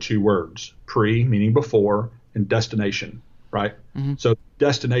basically two words: pre, meaning before, and destination. Right. Mm-hmm. So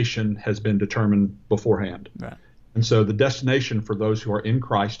destination has been determined beforehand. Right. And so the destination for those who are in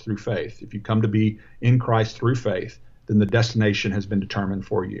Christ through faith, if you come to be in Christ through faith, then the destination has been determined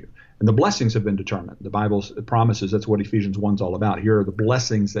for you. And the blessings have been determined. The Bible promises that's what Ephesians 1 is all about. Here are the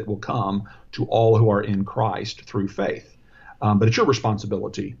blessings that will come to all who are in Christ through faith. But it's your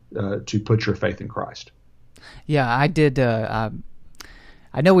responsibility to put your faith in Christ. Yeah, I did.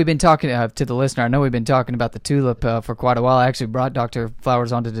 I know we've been talking to the listener. I know we've been talking about the tulip for quite a while. I actually brought Dr.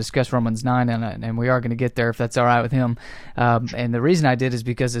 Flowers on to discuss Romans 9, and we are going to get there if that's all right with him. And the reason I did is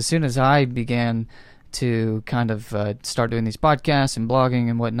because as soon as I began to kind of start doing these podcasts and blogging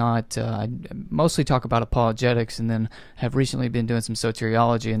and whatnot, I mostly talk about apologetics, and then have recently been doing some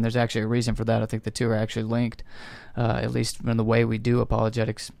soteriology. And there's actually a reason for that. I think the two are actually linked, at least from the way we do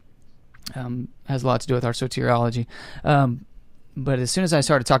apologetics. Has a lot to do with our soteriology. But as soon as I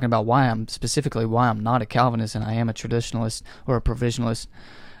started talking about why I'm not a Calvinist and I am a traditionalist or a provisionalist,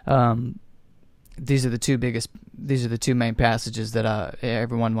 these are the two main passages that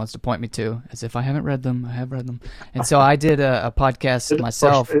everyone wants to point me to, as if I haven't read them. I have read them. And so I did a podcast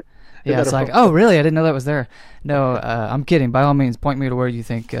myself. Yeah, it's like, oh, really? I didn't know that was there. No, I'm kidding. By all means, point me to where you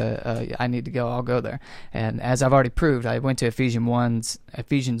think I need to go. I'll go there. And as I've already proved, I went to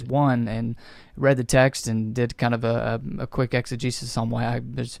Ephesians 1 and read the text and did kind of a quick exegesis on why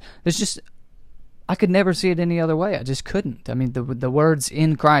there's just, I could never see it any other way. I just couldn't. I mean, the words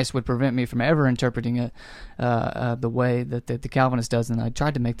in Christ would prevent me from ever interpreting it the way that the Calvinist does, and I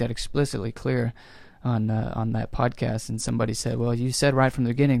tried to make that explicitly clear on that podcast. And somebody said, well, you said right from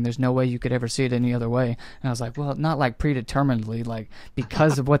the beginning there's no way you could ever see it any other way. And I was like, well, not like predeterminedly, like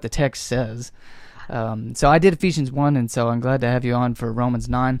because of what the text says. So I did Ephesians 1, and so I'm glad to have you on for Romans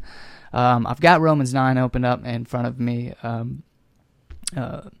 9. I've got Romans 9 open up in front of me.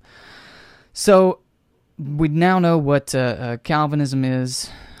 So we now know what Calvinism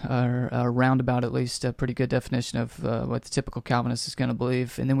is, or roundabout at least a pretty good definition of what the typical Calvinist is going to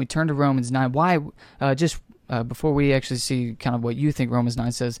believe. And then we turn to Romans 9. Why, before we actually see kind of what you think Romans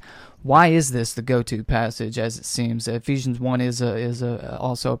 9 says, why is this the go-to passage as it seems? Ephesians 1 is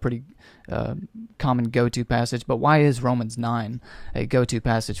also a pretty common go-to passage, but why is Romans 9 a go-to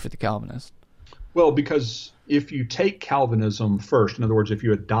passage for the Calvinist? Well, because if you take Calvinism first, in other words, if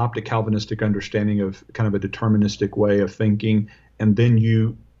you adopt a Calvinistic understanding of kind of a deterministic way of thinking, and then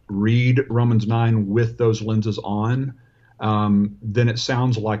you read Romans 9 with those lenses on, then it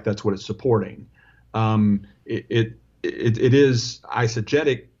sounds like that's what it's supporting. It is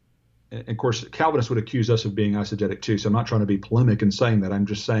eisegetic. And of course, Calvinists would accuse us of being eisegetic too, so I'm not trying to be polemic in saying that. I'm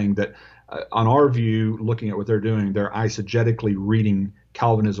just saying that on our view, looking at what they're doing, they're eisegetically reading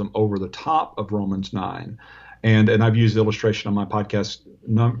Calvinism over the top of Romans 9. And I've used the illustration on my podcast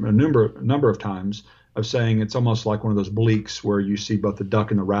a number of times of saying it's almost like one of those bleaks where you see both the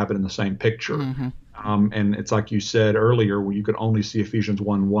duck and the rabbit in the same picture. Mm-hmm. And it's like you said earlier, where you could only see Ephesians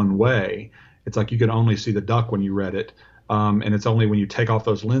 1 one way. It's like you could only see the duck when you read it. And it's only when you take off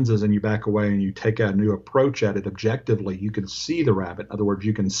those lenses and you back away and you take a new approach at it objectively, you can see the rabbit. In other words,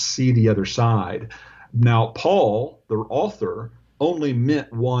 you can see the other side. Now, Paul, the author, only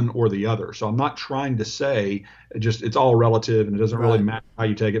meant one or the other. So I'm not trying to say it's all relative and it doesn't really matter how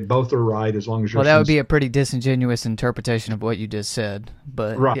you take it. Both are right as long as you're. Well, that would be a pretty disingenuous interpretation of what you just said.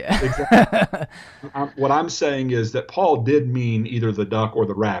 But right, yeah. Exactly. What I'm saying is that Paul did mean either the duck or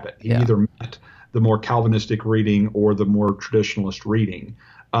the rabbit. He either meant the more Calvinistic reading or the more traditionalist reading.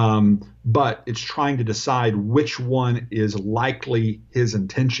 But it's trying to decide which one is likely his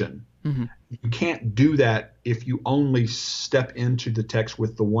intention. Mm-hmm. You can't do that if you only step into the text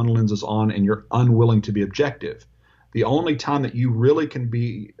with the one lenses on and you're unwilling to be objective. The only time that you really can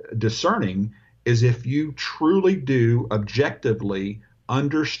be discerning is if you truly do objectively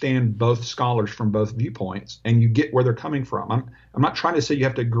understand both scholars from both viewpoints and you get where they're coming from. I'm not trying to say you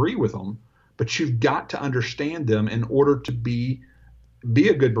have to agree with them, but you've got to understand them in order to be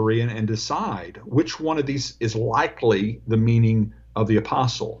a good Berean and decide which one of these is likely the meaning of the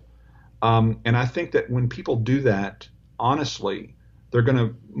apostle. And I think that when people do that, honestly, they're going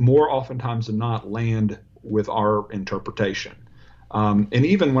to more oftentimes than not land with our interpretation. And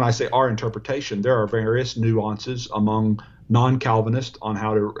even when I say our interpretation, there are various nuances among non-Calvinists on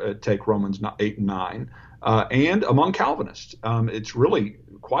how to take Romans 8 and 9, and among Calvinists. It's really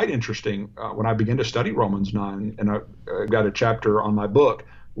quite interesting when I begin to study Romans 9, and I've got a chapter on my book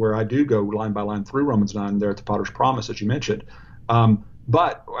where I do go line by line through Romans 9 there at the Potter's Promise that you mentioned.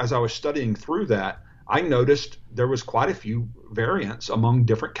 But as I was studying through that, I noticed there was quite a few variants among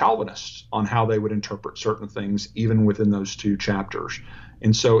different Calvinists on how they would interpret certain things, even within those two chapters.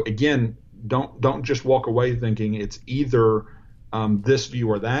 And so, again, don't just walk away thinking it's either this view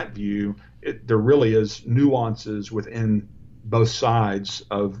or that view. There really is nuances within both sides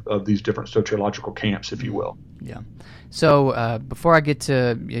of these different soteriological camps, if you will. Yeah. So before I get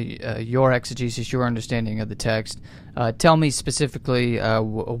to your exegesis, your understanding of the text, tell me specifically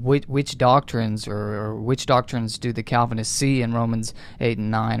which doctrines or which doctrines do the Calvinists see in Romans 8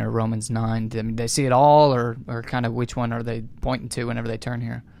 and 9 or Romans 9? I mean, they see it all, or kind of which one are they pointing to whenever they turn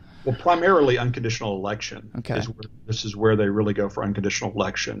here? Well, primarily unconditional election. Okay. This is where they really go for unconditional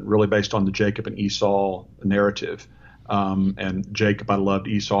election, really based on the Jacob and Esau narrative. And Jacob I loved,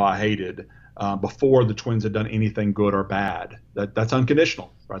 Esau I hated, before the twins had done anything good or bad. That's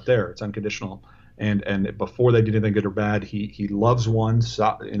unconditional right there. It's unconditional. And before they did anything good or bad, he loves one.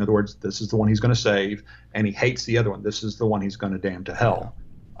 So, in other words, this is the one he's going to save, and he hates the other one. This is the one he's going to damn to hell.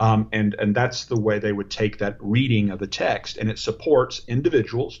 And that's the way they would take that reading of the text. And it supports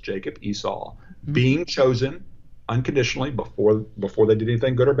individuals, Jacob, Esau, being chosen unconditionally before they did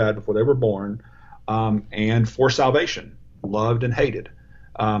anything good or bad, before they were born, and for salvation, loved and hated.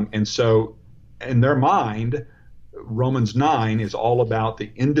 And so in their mind, Romans 9 is all about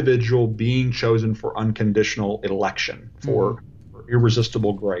the individual being chosen for unconditional election, for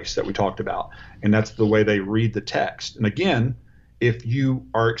irresistible grace that we talked about. And that's the way they read the text. And again, if you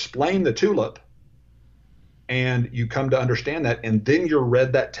are explained the tulip and you come to understand that, and then you're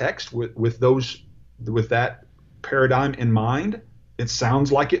read that text with that paradigm in mind, it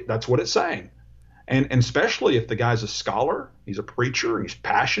sounds like that's what it's saying. And especially if the guy's a scholar, he's a preacher, and he's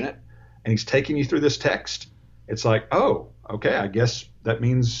passionate, and he's taking you through this text, it's like, oh, okay, I guess that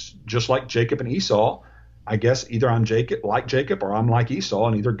means just like Jacob and Esau, I guess either I'm like Jacob or I'm like Esau,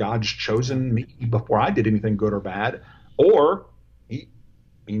 and either God's chosen me before I did anything good or bad, or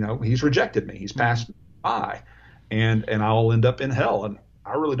he's rejected me, he's passed me by, and I'll end up in hell, and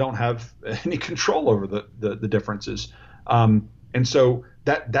I really don't have any control over the differences. And so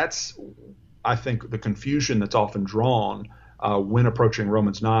that's I think the confusion that's often drawn when approaching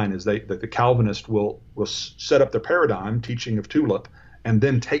Romans 9 is that the Calvinist will set up their paradigm, teaching of tulip, and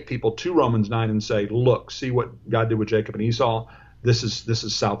then take people to Romans 9 and say, look, see what God did with Jacob and Esau. This is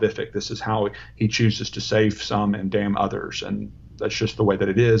salvific. This is how he chooses to save some and damn others. And that's just the way that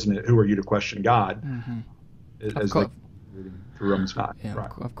it is. And who are you to question God? As they reading through Romans 9. Yeah, right.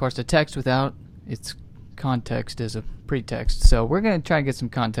 Of course, the text without its context is a pretext. So we're going to try and get some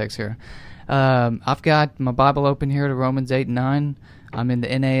context here. I've got my Bible open here to Romans 8 and 9. I'm in the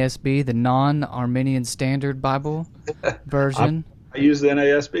NASB, the Non-Arminian Standard Bible version. I use the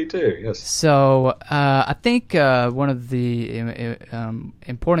NASB too, yes. So I think one of the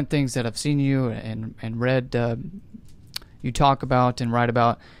important things that I've seen you and read you talk about and write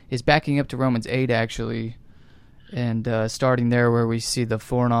about is backing up to Romans 8, actually, and starting there where we see the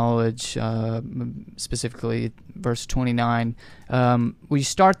foreknowledge, specifically verse 29. Will you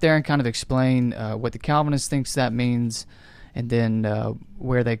start there and kind of explain what the Calvinist thinks that means, and then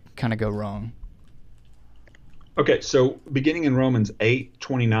where they kind of go wrong? Okay, so beginning in Romans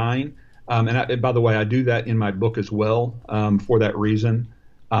 8:29, and by the way, I do that in my book as well for that reason,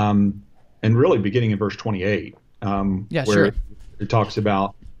 and really beginning in verse 28, where sure. it talks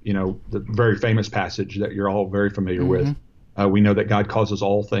about the very famous passage that you're all very familiar with. We know that God causes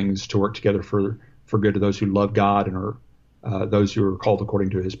all things to work together for good to those who love God and are those who are called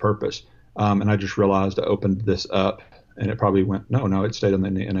according to His purpose. And I just realized I opened this up, and it probably went no, it stayed on the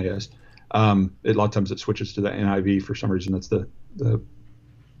NAS. A lot of times it switches to the NIV for some reason. That's the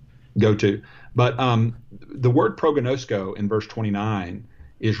go-to. But the word prognosko in verse 29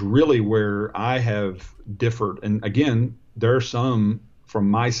 is really where I have differed. And again, there are some from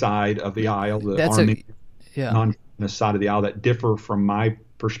my side of the aisle, the non-Calvinist side of the aisle, that differ from my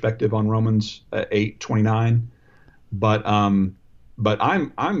perspective on Romans 8:29. But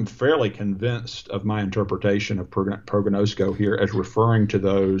I'm fairly convinced of my interpretation of prognosko here as referring to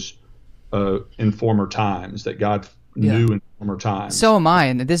those in former times, that God knew in former times. So am I,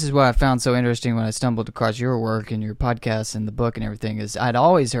 and this is what I found so interesting when I stumbled across your work and your podcast and the book and everything, is I'd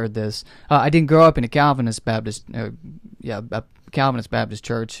always heard this. I didn't grow up in a Calvinist Baptist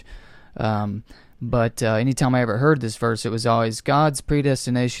church, but anytime I ever heard this verse, it was always God's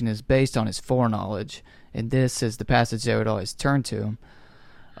predestination is based on His foreknowledge, and this is the passage they would always turn to.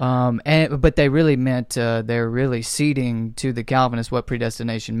 But they really meant they're really ceding to the Calvinists what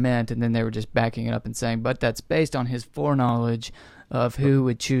predestination meant, and then they were just backing it up and saying, but that's based on His foreknowledge of who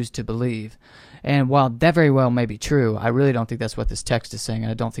would choose to believe. And while that very well may be true, I really don't think that's what this text is saying,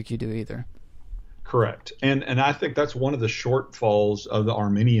 and I don't think you do either. Correct. And I think that's one of the shortfalls of the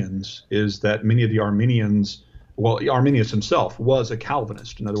Arminians, is that many of the Arminians, Arminius himself was a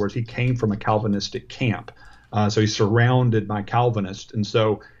Calvinist. In other words, he came from a Calvinistic camp. So he's surrounded by Calvinists, and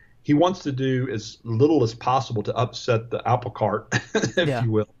so he wants to do as little as possible to upset the apple cart, if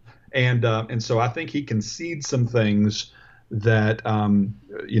you will. And so I think he concedes some things that,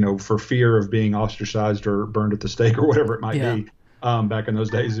 for fear of being ostracized or burned at the stake or whatever it might be. Back in those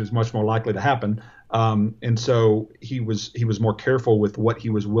days, it was much more likely to happen. And so he was more careful with what he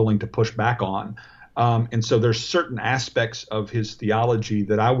was willing to push back on. And so there's certain aspects of his theology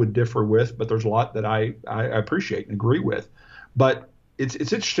that I would differ with, but there's a lot that I appreciate and agree with. But it's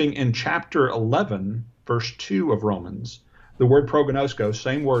interesting, in chapter 11, verse 2 of Romans, the word prognosko,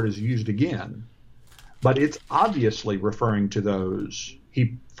 same word, is used again, but it's obviously referring to those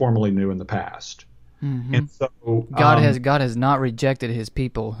he formerly knew in the past. Mm-hmm. And so God has not rejected His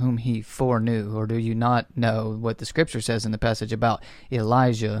people whom He foreknew. Or do you not know what the Scripture says in the passage about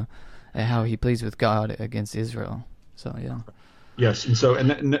Elijah, and how he pleads with God against Israel? So yeah. Yes, and so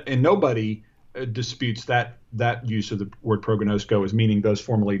and nobody disputes that use of the word prognosko as meaning those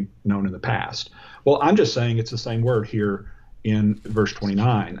formerly known in the past. Well, I'm just saying it's the same word here in verse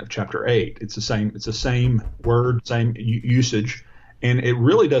 29 of chapter 8. It's the same word, same usage, and it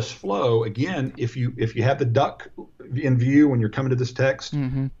really does flow. Again, if you have the duck in view when you're coming to this text,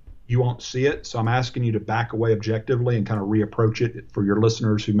 you won't see it. So I'm asking you to back away objectively and kind of reapproach it for your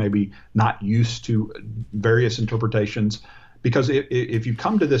listeners who may be not used to various interpretations. Because if you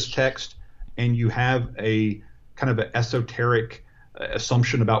come to this text and you have a kind of an esoteric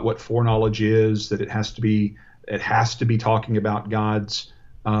assumption about what foreknowledge is, that it has to be talking about God's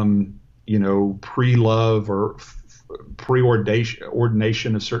pre-love or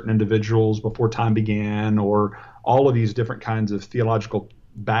preordination of certain individuals before time began, or all of these different kinds of theological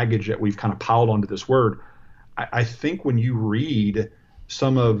baggage that we've kind of piled onto this word. I think when you read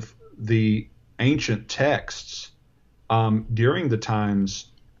some of the ancient texts during the times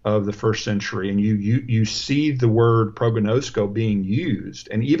of the first century, and you see the word prognosko being used,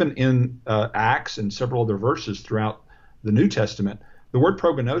 and even in Acts and several other verses throughout the New Testament, the word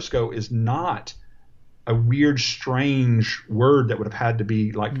prognosko is not a weird, strange word that would have had to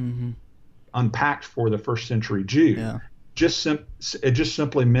be like unpacked for the first century Jew. Yeah. It just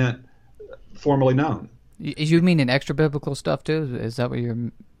simply meant formerly known. You mean in extra biblical stuff too? Is that what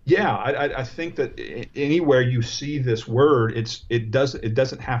you're? Yeah, I think that anywhere you see this word, it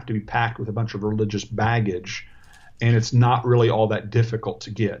doesn't have to be packed with a bunch of religious baggage, and it's not really all that difficult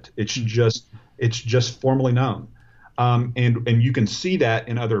to get. It's just formally known, and you can see that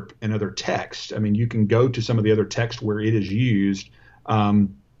in other texts. I mean, you can go to some of the other texts where it is used.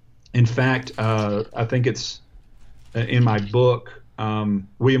 In fact, I think it's in my book.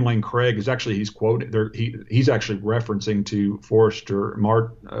 William Lane Craig is actually he's quoted there. He's actually referencing to Forrester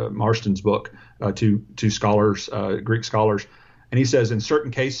Marston's book to scholars, Greek scholars, and he says in certain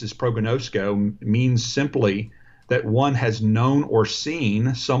cases prognosko means simply that one has known or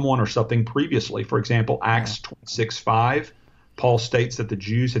seen someone or something previously. For example, Acts 26:5, Paul states that the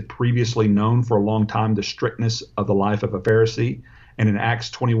Jews had previously known for a long time the strictness of the life of a Pharisee, and in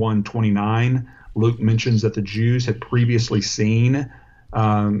Acts 21:29. Luke mentions that the Jews had previously seen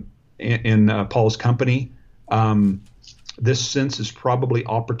in Paul's company. This sense is probably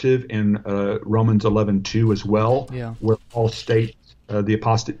operative in Romans 11:2 as well, where Paul states the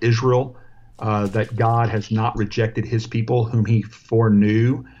apostate Israel that God has not rejected his people whom he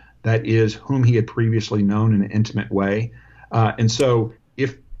foreknew, that is, whom he had previously known in an intimate way. And so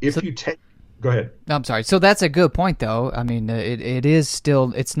if you take Go ahead. I'm sorry. So that's a good point, though. I mean, it is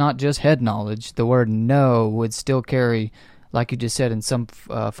still, it's not just head knowledge. The word know would still carry, like you just said, in some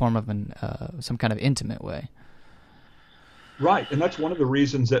form of some kind of intimate way. Right, and that's one of the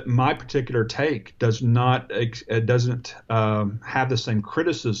reasons that my particular take doesn't have the same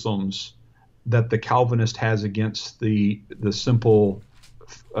criticisms that the Calvinist has against the simple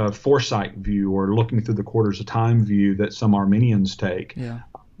foresight view or looking through the quarters of time view that some Arminians take. Yeah.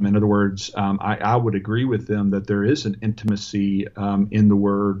 In other words, I would agree with them that there is an intimacy in the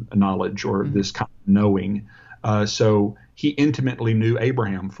word knowledge or this kind of knowing. So he intimately knew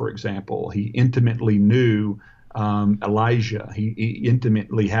Abraham, for example. He intimately knew Elijah. He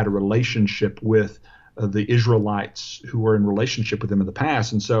intimately had a relationship with the Israelites who were in relationship with him in the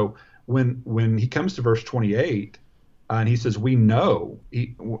past. And so when he comes to verse 28, and he says, we know,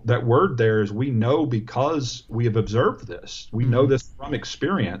 that word there is we know because we have observed this. We know this from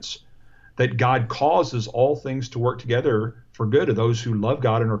experience, that God causes all things to work together for good of those who love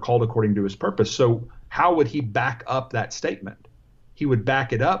God and are called according to his purpose. So how would he back up that statement? He would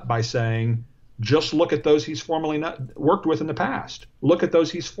back it up by saying, just look at those he's formerly worked with in the past. Look at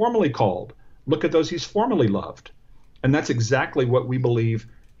those he's formerly called. Look at those he's formerly loved. And that's exactly what we believe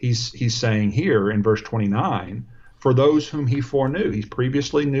he's saying here in verse 29. For those whom he foreknew, he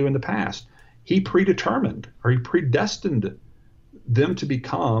previously knew in the past, he predetermined or he predestined them to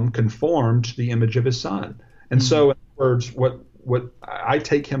become conformed to the image of his Son. And so, in other words, what I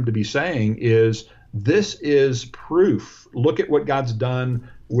take him to be saying is this is proof. Look at what God's done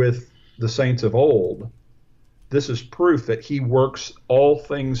with the saints of old. This is proof that he works all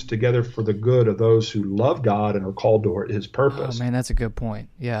things together for the good of those who love God and are called to his purpose. Oh, man, that's a good point.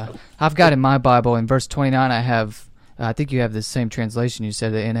 Yeah. I've got in my Bible, in verse 29, I think you have the same translation. You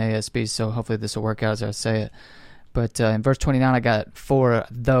said the NASB, so hopefully this will work out as I say it. But in verse 29, I got 4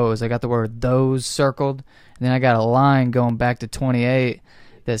 those. I got the word those circled, and then I got a line going back to 28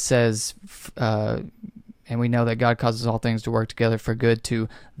 that says, and we know that God causes all things to work together for good to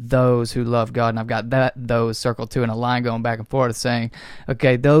those who love God. And I've got those circled too, and a line going back and forth saying,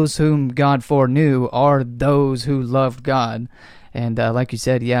 okay, those whom God foreknew are those who loved God. And like you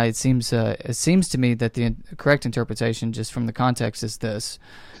said, yeah, it seems to me that the correct interpretation, just from the context, is this,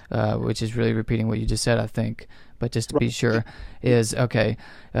 which is really repeating what you just said, I think. But just to be sure, is okay.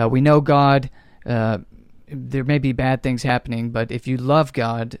 We know God. There may be bad things happening, but if you love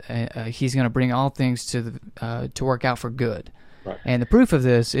God, He's going to bring all things to work out for good. Right. And the proof of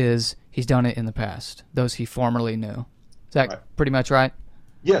this is He's done it in the past, those He formerly knew. Is that pretty much right?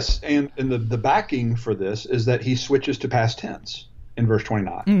 Yes, and the backing for this is that he switches to past tense in verse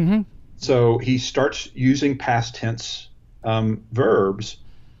 29. Mm-hmm. So he starts using past tense verbs,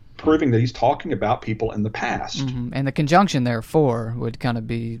 proving that he's talking about people in the past. Mm-hmm. And the conjunction there, for, would kind of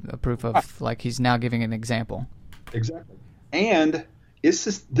be a proof of, like, he's now giving an example. Exactly. And this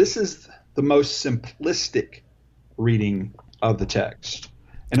is the most simplistic reading of the text.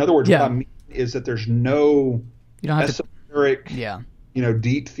 In other words, what I mean is that there's no esoteric,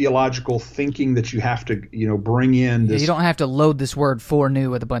 deep theological thinking that you have to, bring in. This, you don't have to load this word "for new"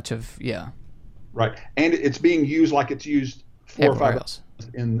 with a bunch of Right, and it's being used like it's used four or five else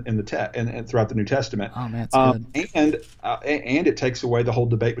in the text and throughout the New Testament. Oh man, that's good. And it takes away the whole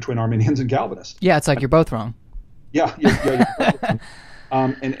debate between Arminians and Calvinists. Yeah, it's like you're both wrong. Yeah, you're both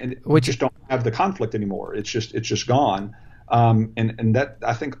wrong. And we just don't have the conflict anymore. It's just gone. And that,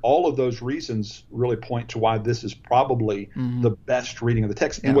 I think all of those reasons really point to why this is probably the best reading of the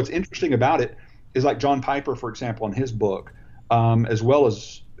text. And what's interesting about it is, like John Piper, for example, in his book, as well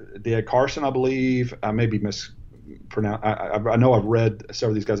as D.A. Carson, I believe, I may be mispronounced. I know I've read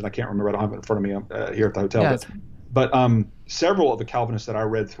several of these guys, and I can't remember. I don't have it in front of me here at the hotel. But several of the Calvinists that I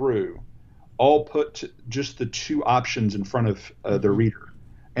read through all put just the two options in front of the reader.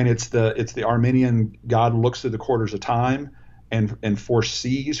 And it's the Arminian, God looks through the quarters of time and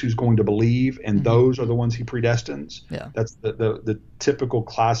foresees who's going to believe, and those are the ones He predestines. Yeah. That's the typical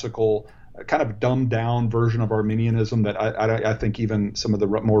classical kind of dumbed down version of Arminianism that I think even some of the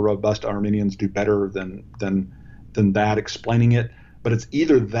more robust Arminians do better than that, explaining it. But it's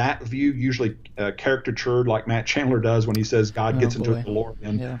either that view, usually caricatured like Matt Chandler does when he says God gets into a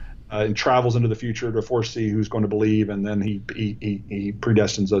DeLorean and travels into the future to foresee who's going to believe, and then he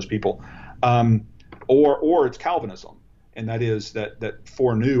predestines those people, or it's Calvinism. And that is that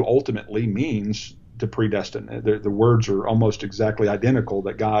foreknew ultimately means to predestine. The words are almost exactly identical.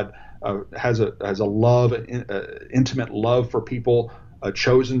 That God has a love, intimate love for people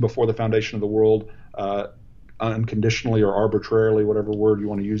chosen before the foundation of the world, unconditionally or arbitrarily, whatever word you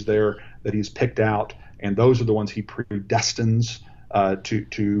want to use there. That He's picked out, and those are the ones He predestines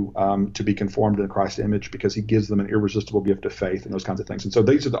to be conformed to Christ's image, because He gives them an irresistible gift of faith and those kinds of things. And so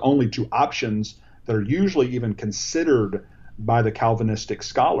these are the only two options that are usually even considered by the Calvinistic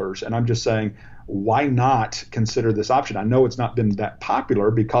scholars. And I'm just saying, why not consider this option? I know it's not been that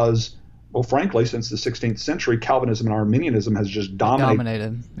popular because, well, frankly, since the 16th century, Calvinism and Arminianism has just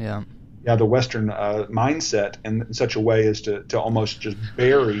dominated. The Western mindset in such a way as to almost just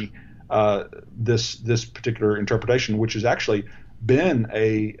bury this particular interpretation, which has actually been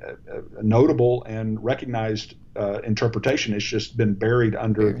a notable and recognized interpretation. It's just been buried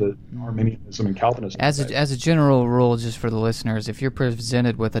under the Arminianism and Calvinism. As a general rule, just for the listeners, if you're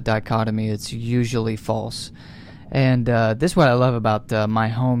presented with a dichotomy, it's usually false. And this is what I love about my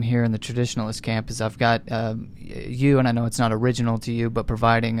home here in the traditionalist camp is I've got you, and I know it's not original to you, but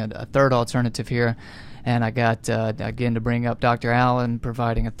providing a third alternative here. And I got, again, to bring up Dr. Allen,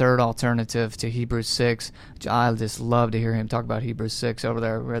 providing a third alternative to Hebrews 6, which I just love to hear him talk about Hebrews 6 over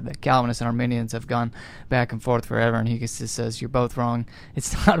there, where the Calvinists and Arminians have gone back and forth forever, and he just says, you're both wrong.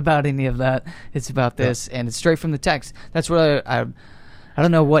 It's not about any of that. It's about this, and it's straight from the text. That's what I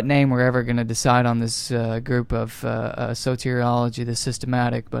don't know what name we're ever going to decide on this group of soteriology, the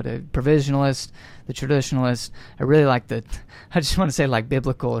systematic, but a provisionalist, the traditionalist. I really like I just want to say like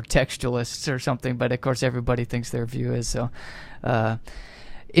biblical or textualists or something, but of course everybody thinks their view is. So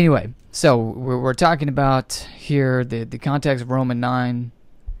anyway, so we're talking about here the context of Romans 9.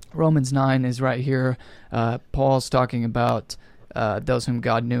 Romans 9 is right here. Paul's talking about those whom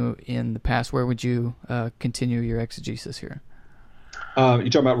God knew in the past. Where would you continue your exegesis here? You're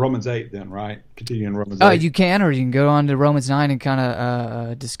talking about Romans 8 then, right? Continuing Romans 8. You can, or you can go on to Romans 9 and kind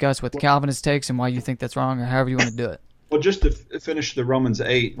of discuss what the Calvinist takes and why you think that's wrong, or however you want to do it. Well, just to finish the Romans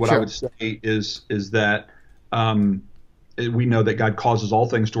 8, what I would say is that we know that God causes all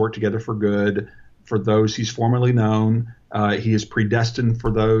things to work together for good for those He's formerly known. He is predestined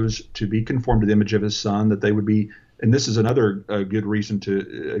for those to be conformed to the image of His Son, that they would be. And this is another good reason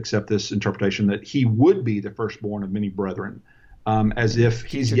to accept this interpretation, that He would be the firstborn of many brethren. As if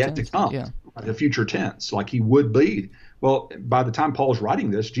He's yet to come, the future tense, like He would be Well, by the time Paul is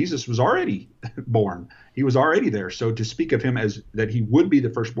writing this, Jesus was already born. He was already there. So to speak of him as that he would be the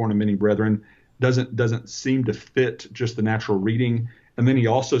firstborn of many brethren doesn't seem to fit just the natural reading. And then he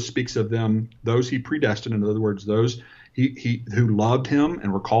also speaks of them, those he predestined. In other words, those he who loved him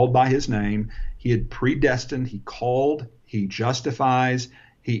and were called by his name. He had predestined. He called. He justifies.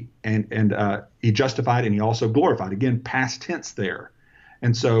 He justified, and he also glorified. Again, past tense there.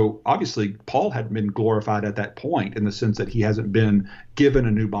 And so obviously Paul hadn't been glorified at that point, in the sense that he hasn't been given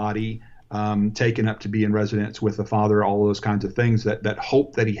a new body, taken up to be in residence with the Father, all those kinds of things, that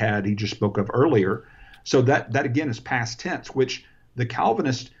hope that he just spoke of earlier. So that again is past tense, which the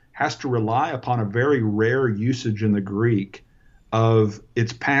Calvinist has to rely upon a very rare usage in the Greek of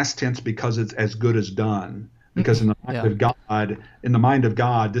it's past tense because it's as good as done. Because in the mind of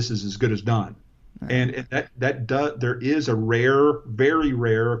God, this is as good as done. And there is a rare, very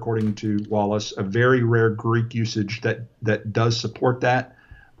rare, according to Wallace, a very rare Greek usage that does support that.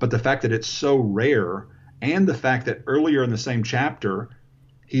 But the fact that it's so rare, and the fact that earlier in the same chapter,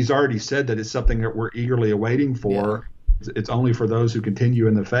 he's already said that it's something that we're eagerly awaiting for. Yeah. It's only for those who continue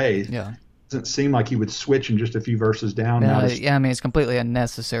in the faith. Yeah. Doesn't seem like he would switch in just a few verses down. Yeah, I mean, it's completely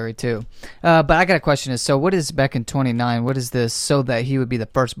unnecessary too. But I got a question: so what is back in 29? What is this? So that he would be the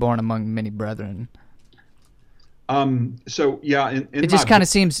firstborn among many brethren. So yeah, it just kind of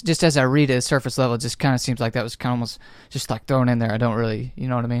seems, just as I read it at surface level, it just kind of seems like that was kind of almost just like thrown in there. I don't really, you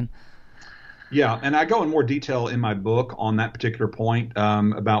know what I mean? Yeah, and I go in more detail in my book on that particular point,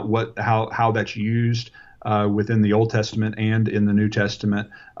 about how that's used within the Old Testament and in the New Testament.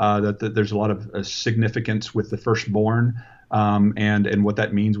 That there's a lot of significance with the firstborn, and what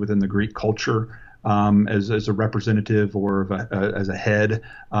that means within the Greek culture, as a representative or as a head,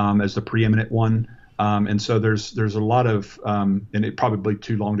 as the preeminent one. And so there's a lot of, and it probably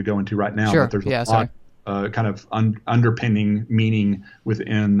too long to go into right now, sure. But there's a lot kind of underpinning meaning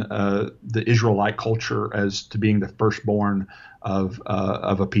within the Israelite culture as to being the firstborn of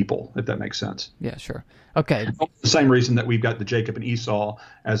a people, if that makes sense. Yeah, sure. Okay. The same reason that we've got the Jacob and Esau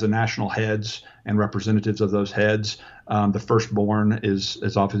as the national heads and representatives of those heads. The firstborn is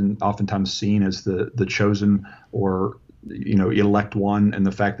oftentimes seen as the chosen or elect one, and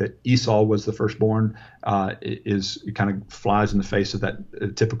the fact that Esau was the firstborn it kind of flies in the face of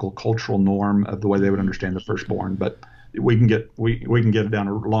that typical cultural norm of the way they would understand the firstborn. But we can get down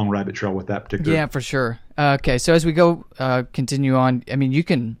a long rabbit trail with that particular. Yeah, for sure. Okay, so as we go continue on, I mean, you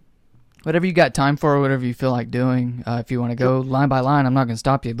can whatever you got time for, or whatever you feel like doing. If you want to go line by line, I'm not going to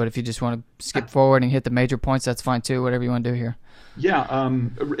stop you. But if you just want to skip forward and hit the major points, that's fine too. Whatever you want to do here. Yeah,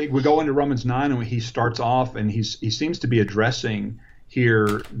 we go into Romans 9, and he starts off, and he seems to be addressing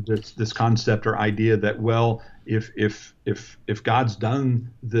here this concept or idea that, well, if God's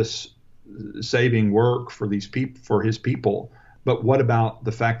done this saving work for his people, but what about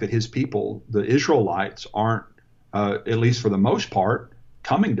the fact that his people, the Israelites, aren't, at least for the most part,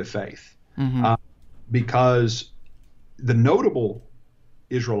 coming to faith? Mm-hmm. Because the notable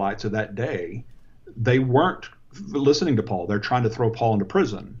Israelites of that day, they weren't listening to Paul. They're trying to throw Paul into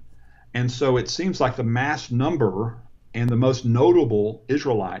prison. And so it seems like the mass number and the most notable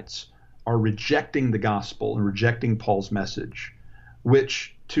Israelites are rejecting the gospel and rejecting Paul's message,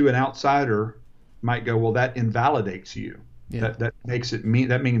 which to an outsider might go, well, that invalidates you. Yeah. That makes it mean,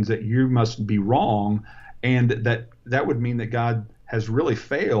 that means that you must be wrong, and that would mean that God has really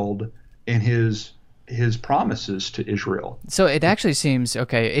failed in his promises to Israel. So it actually seems,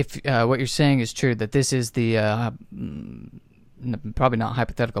 okay, if what you're saying is true, that this is the, probably not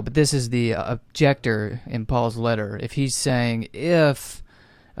hypothetical, but this is the objector in Paul's letter. If he's saying, if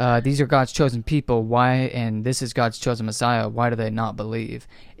these are God's chosen people, why, and this is God's chosen Messiah, why do they not believe?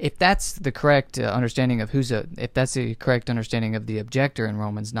 If that's the correct understanding of if that's the correct understanding of the objector in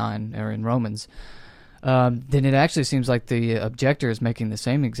Romans 9, or in Romans, then it actually seems like the objector is making the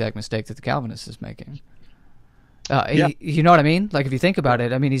same exact mistake that the Calvinist is making. Yeah. You know what I mean? Like, if you think about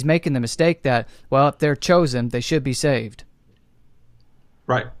it, I mean, he's making the mistake that, well, if they're chosen, they should be saved.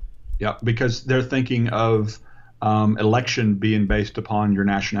 Right. Yeah, because they're thinking of election being based upon your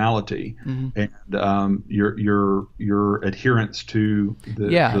nationality, mm-hmm. and your adherence to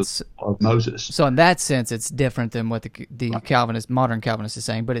the of Moses. So in that sense, it's different than what the Calvinist, modern Calvinist, is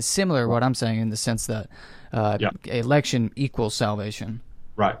saying, but it's similar to what I'm saying in the sense that election equals salvation.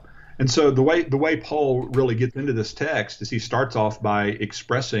 Right. And so the way Paul really gets into this text is he starts off by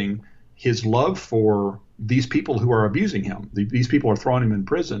expressing his love for these people who are abusing him. These people are throwing him in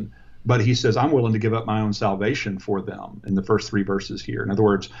prison. But he says, I'm willing to give up my own salvation for them, in the first 3 verses here. In other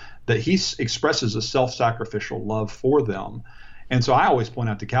words, that he expresses a self-sacrificial love for them. And so I always point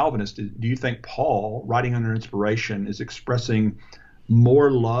out to Calvinists, do you think Paul, writing under inspiration, is expressing more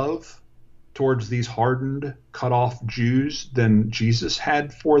love towards these hardened, cut off Jews than Jesus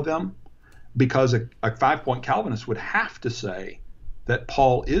had for them? Because a 5-point Calvinist would have to say that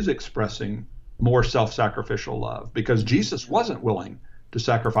Paul is expressing more self-sacrificial love, because Jesus wasn't willing to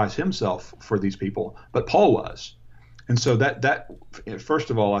sacrifice himself for these people, but Paul was. And so that first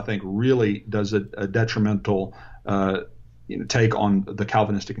of all, I think really does a detrimental take on the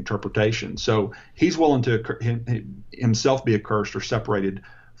Calvinistic interpretation. So he's willing to himself be accursed or separated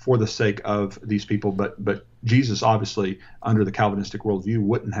for the sake of these people, but Jesus obviously under the Calvinistic worldview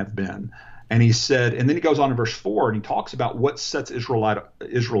wouldn't have been. And he said, and then he goes on in verse 4 and he talks about what sets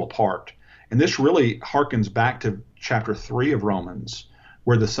Israel apart. And this really harkens back to chapter 3 of Romans,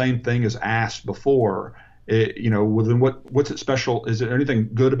 where the same thing is asked before. Well, then what's it special? Is there anything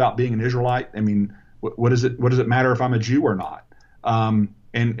good about being an Israelite? I mean, what does it matter if I'm a Jew or not?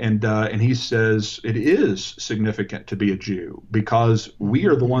 And he says it is significant to be a Jew, because we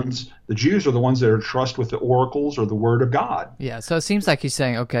are the Jews are the ones that are trust with the oracles or the word of God. Yeah, so it seems like he's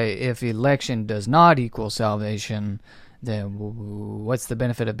saying, okay, if election does not equal salvation, then what's the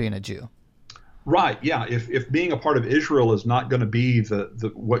benefit of being a Jew? Right. Yeah. If being a part of Israel is not going to be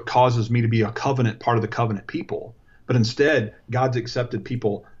the what causes me to be a part of the covenant people, but instead God's accepted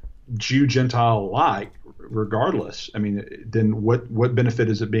people, Jew, Gentile alike, regardless. I mean, then what benefit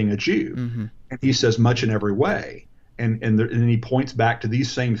is it being a Jew? Mm-hmm. And he says much in every way. And he points back to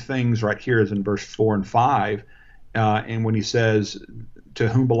these same things right here as in verse 4 and 5. And when he says, to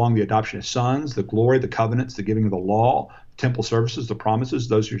whom belong the adoption of sons, the glory, the covenants, the giving of the law, temple services, the promises,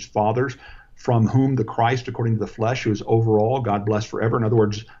 those whose fathers, from whom the Christ, according to the flesh, who is over all, God bless forever. In other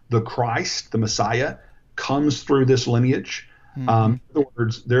words, the Christ, the Messiah, comes through this lineage. Mm-hmm. In other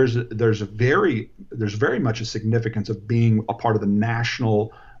words, there's very much a significance of being a part of the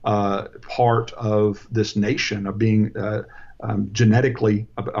national part of this nation, of being genetically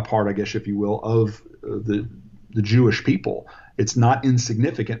a part, I guess, if you will, of the Jewish people. It's not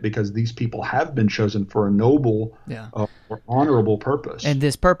insignificant, because these people have been chosen for a noble or honorable purpose. And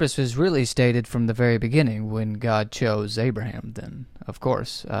this purpose was really stated from the very beginning when God chose Abraham, then, of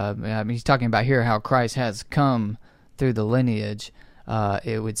course. I mean, he's talking about here how Christ has come through the lineage.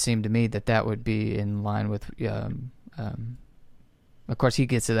 It would seem to me that would be in line with, of course, he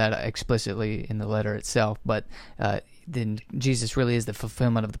gets to that explicitly in the letter itself, but then Jesus really is the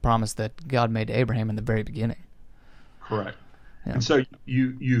fulfillment of the promise that God made to Abraham in the very beginning. Correct. Yeah. And so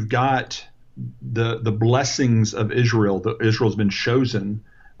you've got the blessings of Israel. Israel's been chosen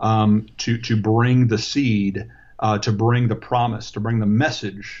to bring the seed, to bring the promise, to bring the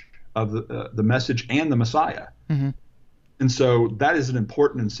message of the message and the Messiah. Mm-hmm. And so that is an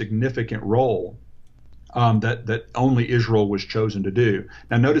important and significant role that only Israel was chosen to do.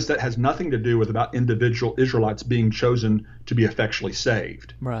 Now, notice that has nothing to do about individual Israelites being chosen to be effectually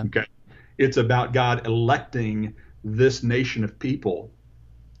saved. Right. Okay. It's about God electing this nation of people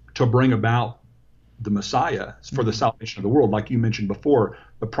to bring about the Messiah for the salvation of the world. Like you mentioned before,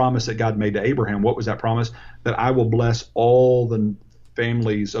 the promise that God made to Abraham. What was that promise? That I will bless all the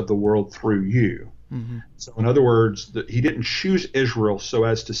families of the world through you. Mm-hmm. So in other words, he didn't choose Israel so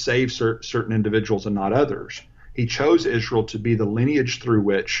as to save certain individuals and not others. He chose Israel to be the lineage through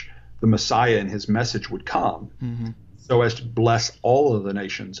which the Messiah and his message would come, so as to bless all of the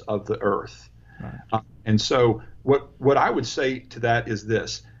nations of the earth. Right. And so what I would say to that is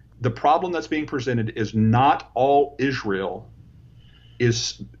this: the problem that's being presented is not all Israel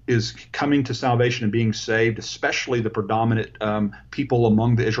is coming to salvation and being saved, especially the predominant people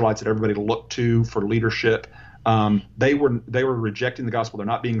among the Israelites that everybody looked to for leadership. They were rejecting the gospel. They're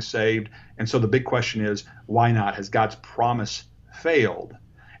not being saved. And so the big question is, why not? Has God's promise failed?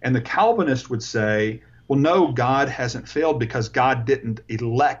 And the Calvinist would say, well, no, God hasn't failed, because God didn't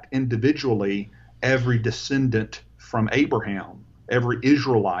elect individually every descendant from Abraham, every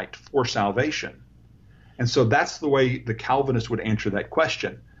Israelite for salvation. And so that's the way the Calvinist would answer that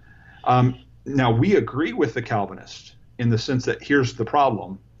question. Now, we agree with the Calvinist in the sense that here's the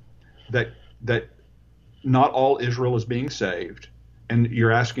problem, that not all Israel is being saved. And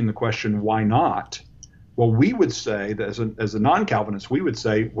you're asking the question, why not? Well, we would say that as a non-Calvinist, we would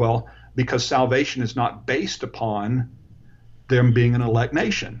say, well, because salvation is not based upon them being an elect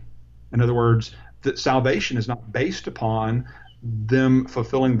nation. In other words, that salvation is not based upon them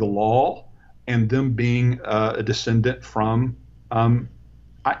fulfilling the law and them being a descendant from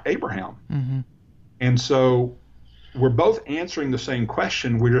Abraham. Mm-hmm. And so we're both answering the same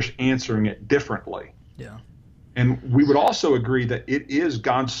question. We're just answering it differently. Yeah. And we would also agree that it is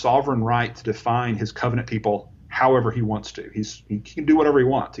God's sovereign right to define his covenant people however he wants to. He can do whatever he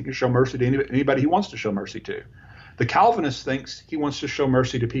wants. He can show mercy to anybody he wants to show mercy to. The Calvinist thinks he wants to show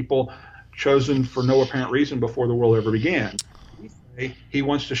mercy to people chosen for no apparent reason before the world ever began. He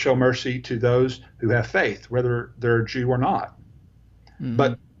wants to show mercy to those who have faith, whether they're a Jew or not. Mm-hmm.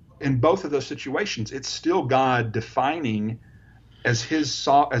 But in both of those situations, it's still God defining as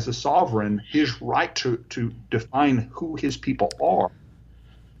a sovereign his right to define who his people are.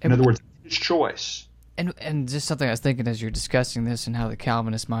 In other words, his choice. And just something I was thinking as you're discussing this and how the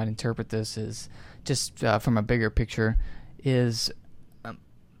Calvinists might interpret this is just from a bigger picture is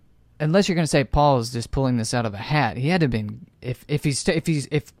unless you're going to say Paul is just pulling this out of a hat, he had to have been if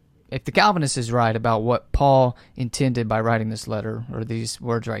the Calvinist is right about what Paul intended by writing this letter or these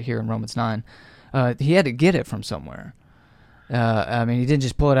words right here in Romans 9, he had to get it from somewhere. I mean, he didn't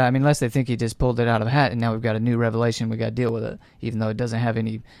just pull it out. I mean, unless they think he just pulled it out of a hat and now we've got a new revelation, we got to deal with it, even though it doesn't have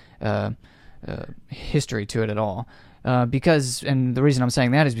any history to it at all. Because, and the reason I'm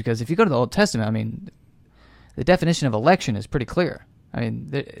saying that is because if you go to the Old Testament, I mean, the definition of election is pretty clear. I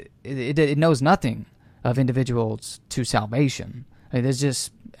mean, it knows nothing of individuals to salvation. I mean, there's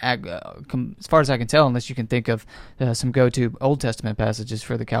just, as far as I can tell, unless you can think of some go-to Old Testament passages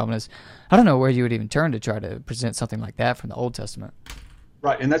for the Calvinists, I don't know where you would even turn to try to present something like that from the Old Testament.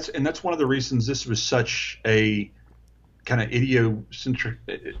 Right, and that's one of the reasons this was such a kind of idiocentric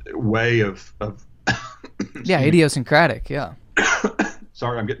way of yeah, idiosyncratic. Yeah.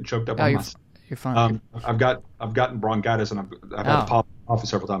 Sorry, I'm getting choked up on my. You're fine. I've gotten bronchitis and I've had to pop off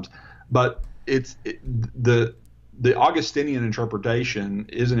several times, but the Augustinian interpretation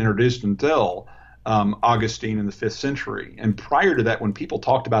isn't introduced until Augustine in the 5th century. And prior to that, when people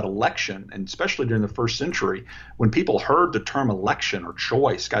talked about election, and especially during the 1st century, when people heard the term election or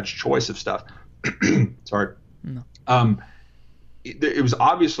choice, God's choice of stuff, sorry, no. He was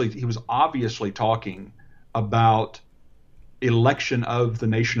obviously talking about election of the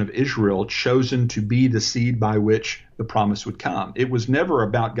nation of Israel, chosen to be the seed by which the promise would come. It was never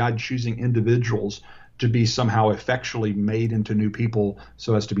about God choosing individuals to be somehow effectually made into new people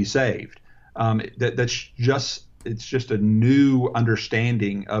so as to be saved. It's just a new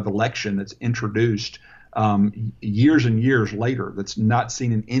understanding of election that's introduced years and years later. That's not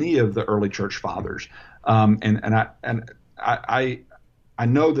seen in any of the early church fathers. I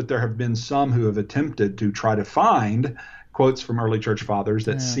know that there have been some who have attempted to try to find quotes from early church fathers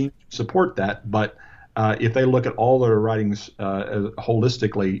that seem to support that, but if they look at all their writings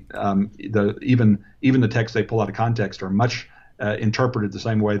holistically, even the texts they pull out of context are much interpreted the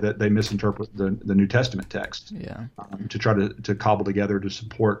same way that they misinterpret the New Testament text. Yeah. To try to cobble together to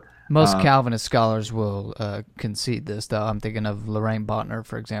support. Most Calvinist scholars will concede this, though. I'm thinking of Lorraine Botner,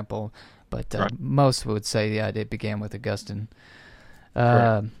 for example, but right. Most would say it began with Augustine.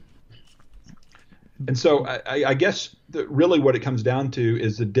 And so I guess really what it comes down to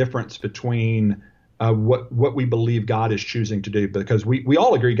is the difference between what we believe God is choosing to do, because we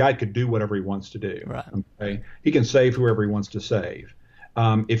all agree God could do whatever he wants to do. Right. Okay? He can save whoever he wants to save.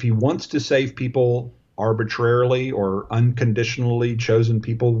 If he wants to save people arbitrarily or unconditionally chosen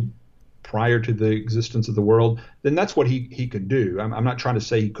people prior to the existence of the world, then that's what he could do. I'm not trying to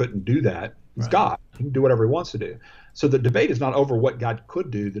say he couldn't do that. He's right. God. He can do whatever he wants to do. So the debate is not over what God could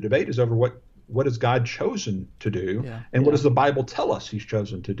do. The debate is over what has God chosen to do, and what does the Bible tell us he's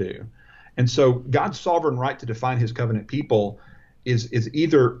chosen to do. And so God's sovereign right to define his covenant people is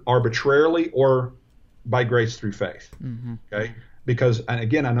either arbitrarily or by grace through faith. Mm-hmm. Okay? Because, and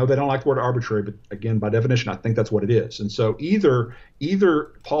again, I know they don't like the word arbitrary, but again, by definition, I think that's what it is. And so either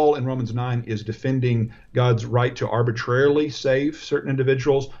Paul in Romans 9 is defending God's right to arbitrarily save certain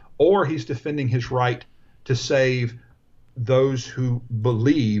individuals, or he's defending his right to save those who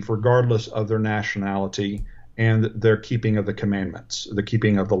believe regardless of their nationality and their keeping of the commandments, the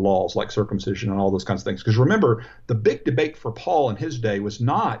keeping of the laws like circumcision and all those kinds of things. Because remember, the big debate for Paul in his day was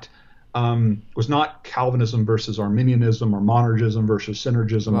not Calvinism versus Arminianism or monergism versus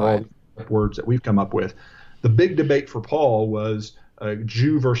synergism, right. Or all the words that we've come up with. The big debate for Paul was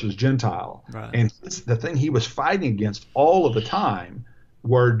Jew versus Gentile. Right. And the thing he was fighting against all of the time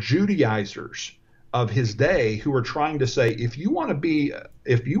were Judaizers of his day who were trying to say, if you want to be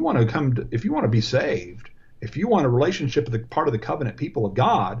saved, if you want a relationship with the part of the covenant people of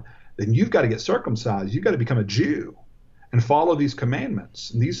God, then you've got to get circumcised. You've got to become a Jew and follow these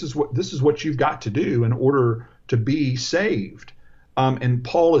commandments. And this is what you've got to do in order to be saved. And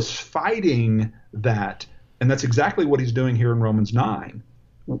Paul is fighting that, and that's exactly what he's doing here in Romans 9.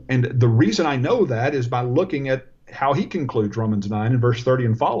 And the reason I know that is by looking at how he concludes Romans 9 in verse 30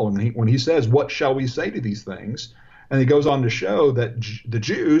 and following, when he says, what shall we say to these things? And he goes on to show that the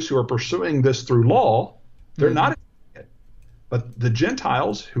Jews who are pursuing this through law, They're not, but the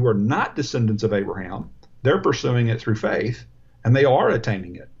Gentiles who are not descendants of Abraham, they're pursuing it through faith, and they are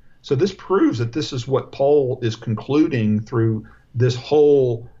attaining it. So this proves that this is what Paul is concluding through this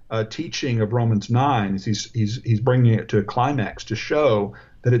whole teaching of Romans 9. He's bringing it to a climax to show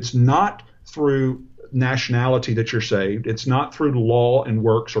that it's not through nationality that you're saved. It's not through law and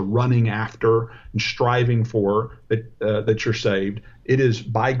works or running after and striving for that you're saved. It is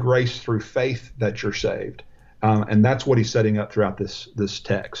by grace through faith that you're saved. And that's what he's setting up throughout this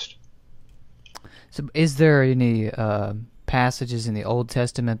text. So is there any passages in the Old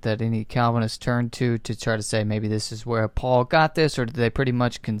Testament that any Calvinists turn to try to say maybe this is where Paul got this, or do they pretty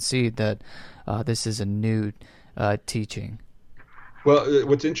much concede that this is a new teaching? Well,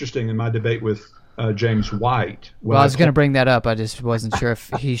 what's interesting in my debate with James White... Well, I was going to bring that up. I just wasn't sure if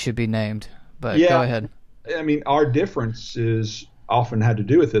he should be named, but yeah, go ahead. I mean, our differences often had to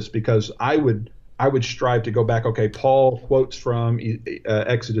do with this because I would strive to go back. Okay, Paul quotes from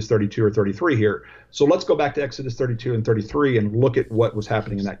Exodus 32 or 33 here. So let's go back to Exodus 32 and 33 and look at what was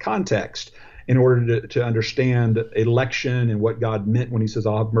happening in that context in order to understand election and what God meant when he says,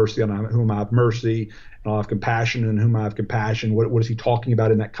 I'll have mercy on whom I have mercy, and I'll have compassion on whom I have compassion. What is he talking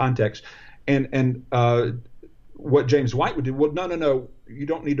about in that context? And what James White would do, well, no, you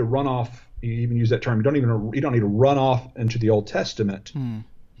don't need to run off. You even use that term. You don't need to run off into the Old Testament.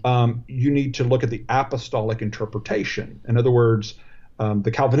 You need to look at the apostolic interpretation. In other words,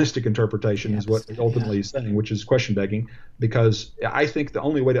 the Calvinistic interpretation is what ultimately he's saying, which is question begging, because I think the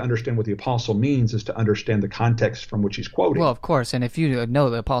only way to understand what the apostle means is to understand the context from which he's quoting. Well, of course, and if you know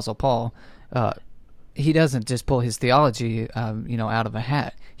the Apostle Paul, he doesn't just pull his theology, out of a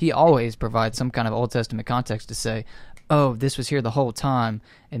hat. He always provides some kind of Old Testament context to say, oh, this was here the whole time,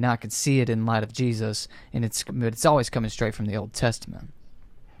 and now I can see it in light of Jesus, and it's always coming straight from the Old Testament.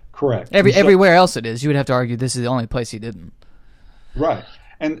 Correct. Everywhere else it is, you would have to argue this is the only place he didn't. Right.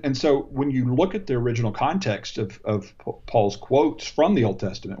 And so when you look at the original context of Paul's quotes from the Old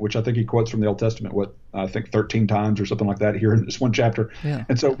Testament, which I think he quotes from the Old Testament, 13 times or something like that here in this one chapter. Yeah.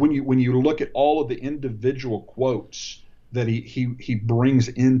 And so when you look at all of the individual quotes that he brings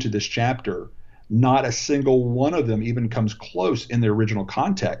into this chapter, not a single one of them even comes close in the original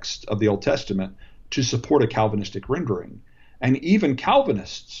context of the Old Testament to support a Calvinistic rendering. And even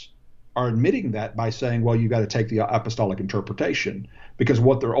Calvinists are admitting that by saying, well, you got to take the apostolic interpretation, because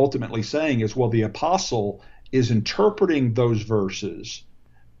what they're ultimately saying is, well, the apostle is interpreting those verses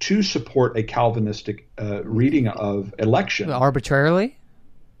to support a Calvinistic reading of election. Arbitrarily?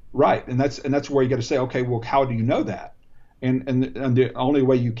 Right. And that's where you got to say, okay, well, how do you know that? And the only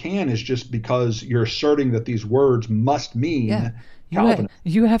way you can is just because you're asserting that these words must mean Calvin.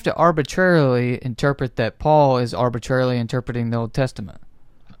 You have to arbitrarily interpret that Paul is arbitrarily interpreting the Old Testament.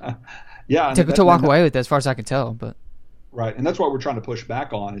 Yeah. To walk away with that, as far as I can tell. But right. And that's what we're trying to push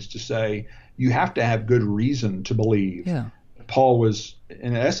back on, is to say you have to have good reason to believe. Yeah. Paul was,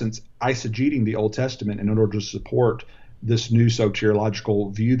 in essence, eisegeting the Old Testament in order to support this new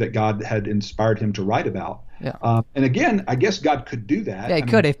soteriological view that God had inspired him to write about. Yeah. And again, I guess God could do that. Yeah, he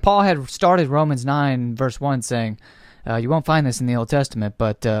could. If Paul had started Romans 9, verse 1, saying, you won't find this in the Old Testament,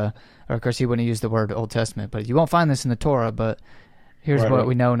 but, or of course he wouldn't use the word Old Testament, but you won't find this in the Torah, but here's what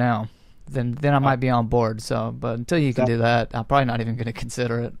we know now. Then I might be on board. So, but until you can do that, I'm probably not even going to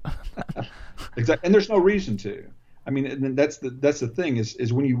consider it. Exactly. And there's no reason to. I mean, and that's the thing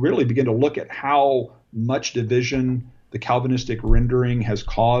is when you really begin to look at how much division the Calvinistic rendering has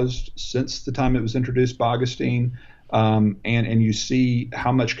caused since the time it was introduced by Augustine, and you see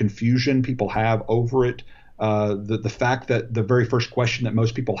how much confusion people have over it. The fact that the very first question that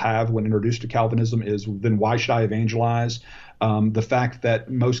most people have when introduced to Calvinism is, then why should I evangelize? The fact that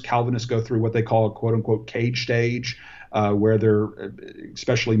most Calvinists go through what they call a quote-unquote cage stage, where they're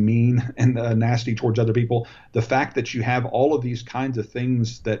especially mean and nasty towards other people. The fact that you have all of these kinds of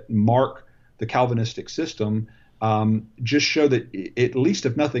things that mark the Calvinistic system just show that, at least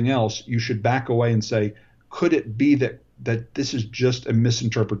if nothing else, you should back away and say, could it be that this is just a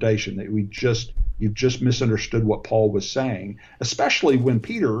misinterpretation, that you've just misunderstood what Paul was saying, especially when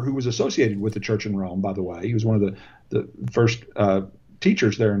Peter, who was associated with the church in Rome, by the way, he was one of the first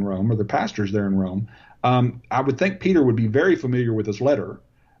teachers there in Rome, or the pastors there in Rome. I would think Peter would be very familiar with his letter.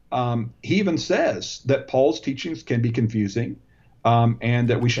 He even says that Paul's teachings can be confusing, and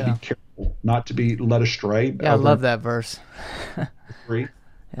that we should be careful not to be led astray. Yeah, I love that verse.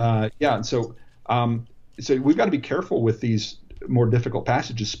 And so we've got to be careful with these more difficult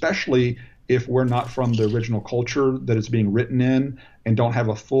passages, especially if we're not from the original culture that it's being written in and don't have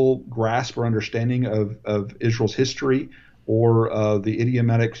a full grasp or understanding of Israel's history or the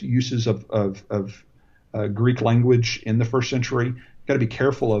idiomatic uses of Greek language in the first century. You've got to be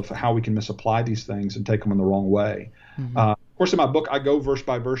careful of how we can misapply these things and take them in the wrong way. Of course, in my book, I go verse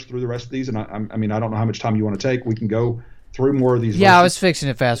by verse through the rest of these, and I mean, I don't know how much time you want to take. We can go through more of these. Yeah, verses. I was fixing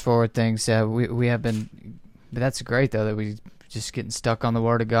to fast forward things. We have been, but that's great though that we just getting stuck on the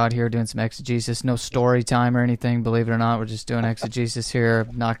Word of God here, doing some exegesis. No story time or anything. Believe it or not, we're just doing exegesis here.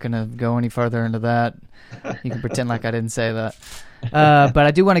 Not going to go any further into that. You can pretend like I didn't say that. But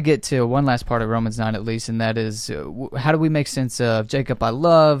I do want to get to one last part of Romans 9 at least, and that is how do we make sense of Jacob I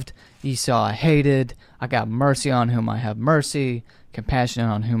loved, Esau I hated, I got mercy on whom I have mercy, compassion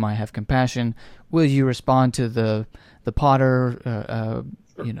on whom I have compassion. Will you respond to the potter,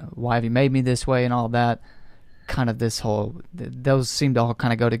 why have you made me this way and all that? Kind of this whole, those seem to all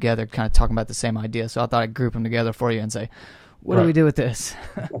kind of go together, kind of talking about the same idea. So I thought I'd group them together for you and say, what do we do with this?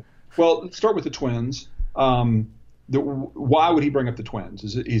 Well, let's start with the twins. Why would he bring up the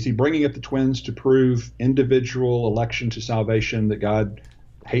twins? Is he bringing up the twins to prove individual election to salvation, that God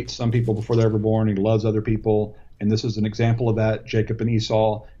hates some people before they're ever born, he loves other people, and this is an example of that, Jacob and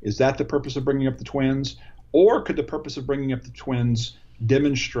Esau? Is that the purpose of bringing up the twins? Or could the purpose of bringing up the twins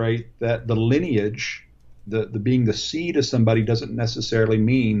demonstrate that the lineage, the being the seed of somebody, doesn't necessarily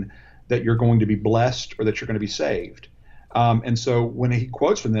mean that you're going to be blessed or that you're going to be saved? And so when he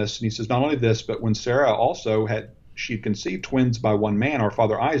quotes from this, and he says, not only this, but when Sarah also she conceived twins by one man, our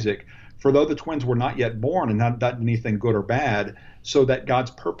father Isaac, for though the twins were not yet born and not done anything good or bad, so that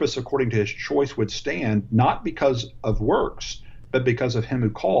God's purpose according to his choice would stand, not because of works, but because of him who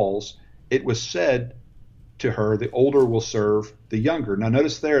calls, it was said to her, the older will serve the younger. Now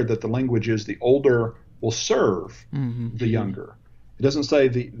notice there that the language is the older will serve the younger. It doesn't say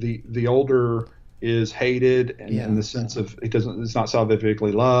the older is hated in the sense of it's not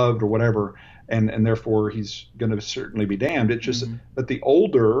salvifically loved or whatever, and therefore he's going to certainly be damned. It's just that the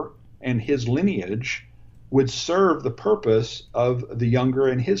older and his lineage would serve the purpose of the younger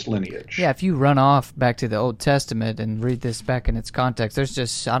and his lineage. Yeah, if you run off back to the Old Testament and read this back in its context,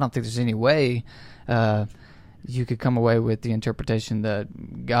 I don't think there's any way you could come away with the interpretation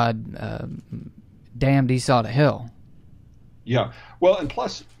that God damned Esau to hell. Yeah. Well, and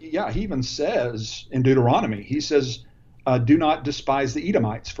plus, he even says in Deuteronomy, he says, do not despise the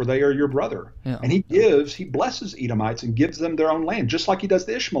Edomites, for they are your brother. Yeah. And he blesses Edomites and gives them their own land, just like he does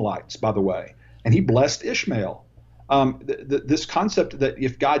the Ishmaelites, by the way. And he blessed Ishmael. This concept that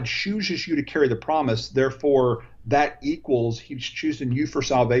if God chooses you to carry the promise, therefore that equals he's choosing you for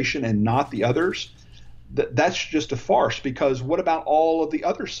salvation and not the others, that's just a farce, because what about all of the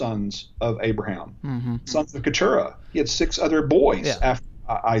other sons of Abraham, sons of Keturah? He had 6 other boys after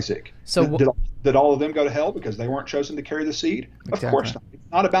Isaac. So did all of them go to hell because they weren't chosen to carry the seed? Exactly. Of course not.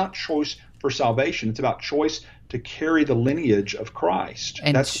 It's not about choice for salvation. It's about choice to carry the lineage of Christ.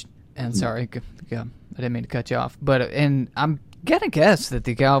 And sorry, I didn't mean to cut you off, and I'm gonna guess that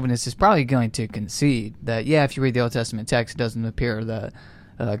the Calvinist is probably going to concede that if you read the Old Testament text, it doesn't appear that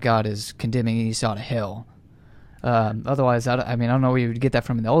God is condemning Esau to hell. Otherwise, I don't know where you would get that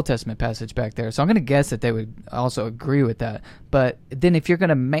from in the Old Testament passage back there. So I'm going to guess that they would also agree with that. But then if you're going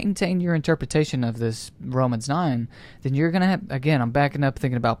to maintain your interpretation of this Romans 9, then you're going to have, again, I'm backing up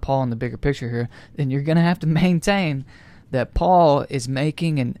thinking about Paul in the bigger picture here, then you're going to have to maintain that Paul is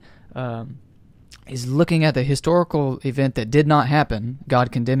making is looking at the historical event that did not happen,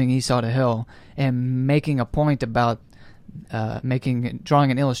 God condemning Esau to hell, and making a point about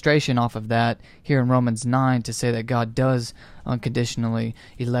drawing an illustration off of that here in Romans 9 to say that God does unconditionally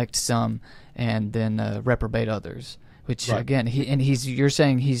elect some and then reprobate others. Which again, you're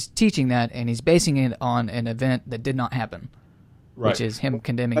saying he's teaching that and he's basing it on an event that did not happen, which is him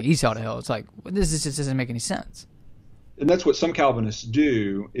condemning Esau to hell. It's like this just doesn't make any sense. And that's what some Calvinists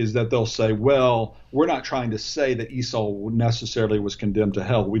do, is that they'll say, well, we're not trying to say that Esau necessarily was condemned to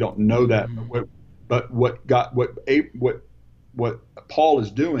hell. We don't know that. But what Paul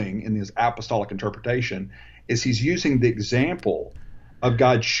is doing in his apostolic interpretation is he's using the example of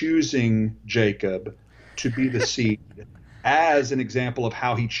God choosing Jacob to be the seed as an example of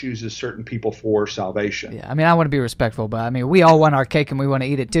how he chooses certain people for salvation. Yeah, I want to be respectful, but we all want our cake and we want to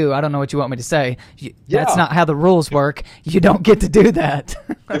eat it too. I don't know what you want me to say. That's not how the rules work. You don't get to do that.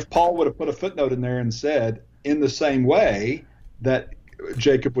 If Paul would have put a footnote in there and said, in the same way that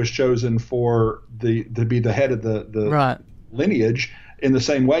Jacob was chosen to be the head of the lineage, in the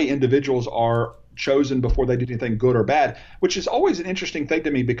same way individuals are chosen before they do anything good or bad, which is always an interesting thing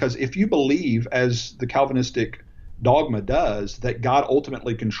to me, because if you believe, as the Calvinistic dogma does, that God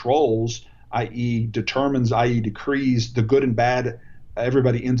ultimately controls, i.e. determines, i.e. decrees the good and bad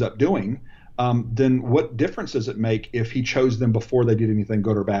everybody ends up doing, then what difference does it make if he chose them before they did anything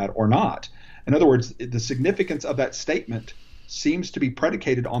good or bad or not? In other words, the significance of that statement seems to be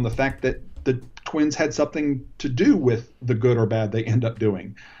predicated on the fact that the twins had something to do with the good or bad they end up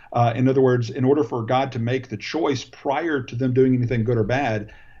doing. In other words, in order for God to make the choice prior to them doing anything good or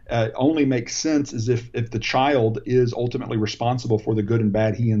bad, only makes sense as if the child is ultimately responsible for the good and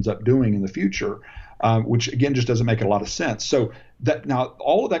bad he ends up doing in the future, which again just doesn't make a lot of sense. So that now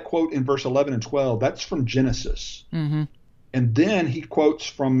all of that quote in verse 11 and 12, that's from Genesis. Mm-hmm. And then he quotes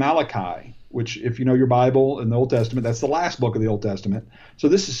from Malachi, which if you know your Bible in the Old Testament, that's the last book of the Old Testament. So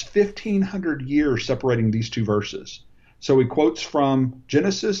this is 1,500 years separating these two verses. So he quotes from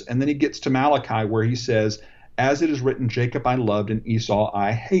Genesis, and then he gets to Malachi where he says, as it is written, Jacob I loved and Esau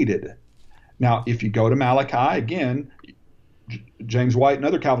I hated. Now, if you go to Malachi, again, James White and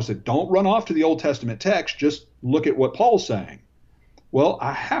other Calvinists said, don't run off to the Old Testament text, just look at what Paul's saying. Well,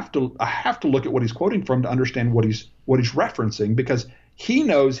 I have to look at what he's quoting from to understand what he's referencing, because he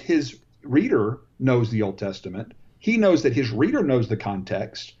knows his reader knows the Old Testament. He knows that his reader knows the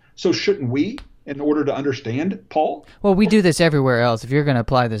context. So shouldn't we, in order to understand Paul? Well, we do this everywhere else. If you're going to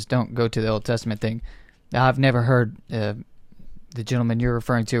apply this, don't go to the Old Testament thing. I've never heard the gentleman you're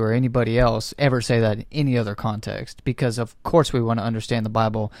referring to or anybody else ever say that in any other context, because of course we want to understand the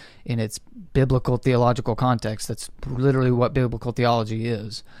Bible in its biblical theological context. That's literally what biblical theology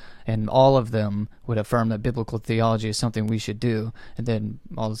is. And all of them would affirm that biblical theology is something we should do. And then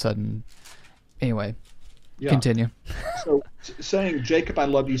all of a sudden, anyway, continue. So saying Jacob I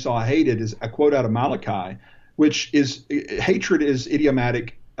loved, Esau I hated is a quote out of Malachi, which is hatred is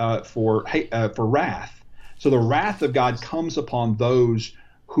idiomatic for wrath. So the wrath of God comes upon those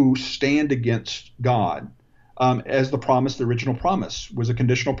who stand against God. As the promise, the original promise was a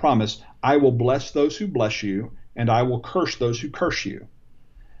conditional promise. I will bless those who bless you, and I will curse those who curse you.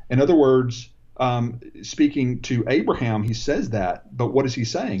 In other words, speaking to Abraham, he says that, but what is he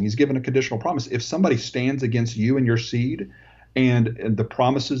saying? He's given a conditional promise. If somebody stands against you and your seed and the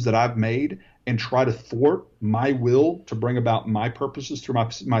promises that I've made and try to thwart my will to bring about my purposes through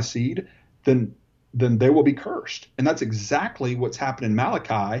my seed, then they will be cursed. And that's exactly what's happened in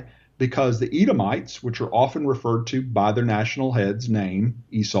Malachi, because the Edomites, which are often referred to by their national head's name,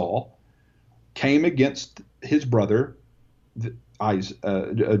 Esau, came against his brother,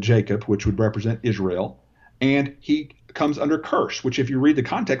 Jacob, which would represent Israel, and he comes under curse, which if you read the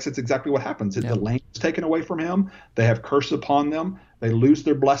context, that's exactly what happens. The land is taken away from him. They have curse upon them. They lose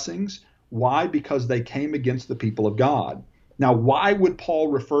their blessings. Why? Because they came against the people of God. Now, why would Paul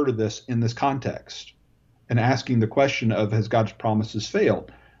refer to this in this context and asking the question of, has God's promises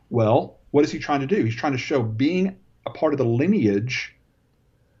failed? Well, what is he trying to do? He's trying to show being a part of the lineage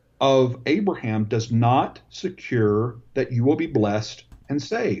of Abraham does not secure that you will be blessed and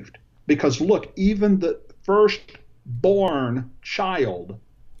saved. Because look, even the firstborn child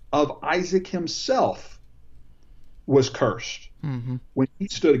of Isaac himself was cursed when he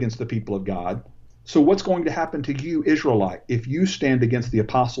stood against the people of God. So what's going to happen to you, Israelite, if you stand against the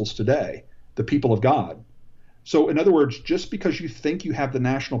apostles today, the people of God? So in other words, just because you think you have the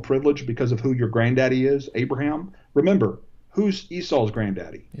national privilege because of who your granddaddy is, Abraham, remember, who's Esau's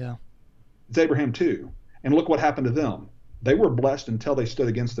granddaddy? Yeah. It's Abraham too. And look what happened to them. They were blessed until they stood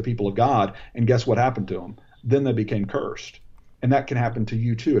against the people of God, and guess what happened to them? Then they became cursed. And that can happen to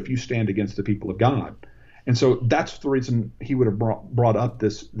you too if you stand against the people of God. And so that's the reason he would have brought up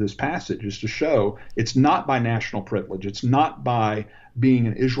this passage, is to show it's not by national privilege. It's not by being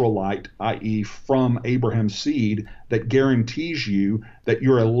an Israelite, i.e. from Abraham's seed, that guarantees you that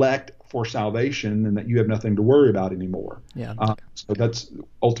you're elect for salvation and that you have nothing to worry about anymore. Yeah. So that's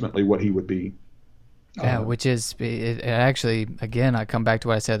ultimately what he would be. Yeah, which is it actually, again, I come back to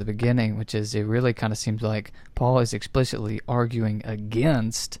what I said at the beginning, which is it really kind of seems like Paul is explicitly arguing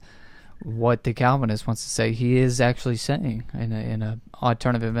against what the Calvinist wants to say he is actually saying in a odd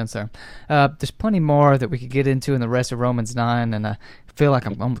turn of events there. There's plenty more that we could get into in the rest of Romans 9, and I feel like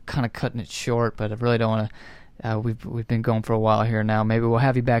I'm kind of cutting it short, but I really don't want to. We've been going for a while here now. Maybe we'll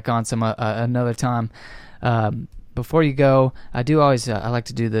have you back on some another time. Before you go, I do always I like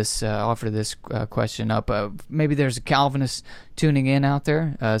to do this, offer this question up. Maybe there's a Calvinist tuning in out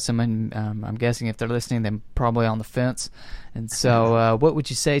there. Someone, I'm guessing if they're listening, they're probably on the fence. And so what would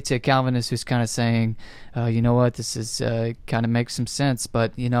you say to a Calvinist who's kind of saying, you know what, this is kind of makes some sense,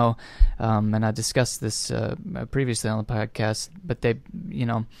 but, you know, and I discussed this previously on the podcast, but they, you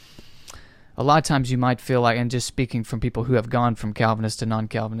know, a lot of times you might feel like, and just speaking from people who have gone from Calvinist to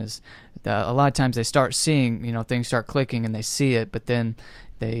non-Calvinist, a lot of times they start seeing, you know, things start clicking and they see it, but then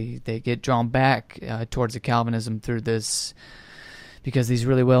they get drawn back towards the Calvinism through this because these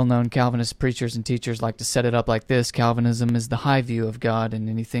really well-known Calvinist preachers and teachers like to set it up like this: Calvinism is the high view of God, and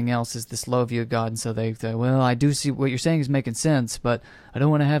anything else is this low view of God. And so they say, well, I do see what you're saying is making sense, but I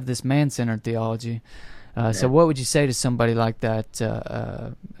don't want to have this man-centered theology. So what would you say to somebody like that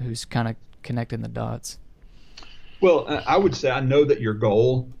who's kind of connecting the dots? Well, I would say I know that your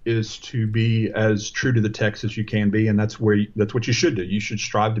goal is to be as true to the text as you can be, and that's what you should do. You should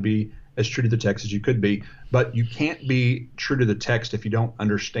strive to be as true to the text as you could be, but you can't be true to the text if you don't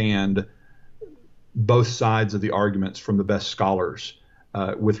understand both sides of the arguments from the best scholars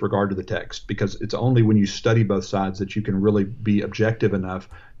with regard to the text, because it's only when you study both sides that you can really be objective enough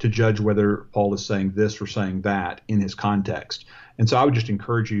to judge whether Paul is saying this or saying that in his context. And so I would just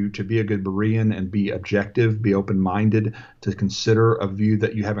encourage you to be a good Berean and be objective, be open-minded, to consider a view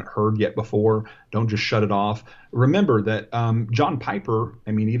that you haven't heard yet before. Don't just shut it off. Remember that John Piper,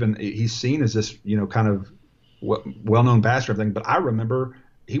 I mean, even he's seen as this, kind of well-known pastor, everything, but I remember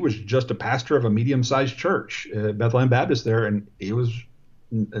he was just a pastor of a medium-sized church, Bethlehem Baptist there, and he was,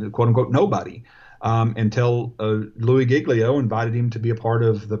 quote-unquote, nobody. Until Louis Giglio invited him to be a part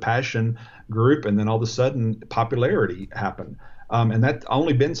of the Passion group, and then all of a sudden popularity happened. And that's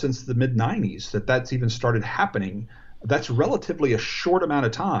only been since the mid-'90s that's even started happening. That's relatively a short amount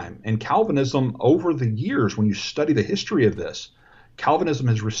of time. And Calvinism, over the years, when you study the history of this, Calvinism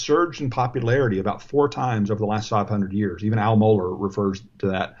has resurged in popularity about 4 times over the last 500 years. Even Al Mohler refers to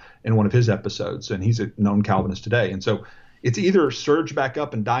that in one of his episodes, and he's a known Calvinist today. And so it's either surged back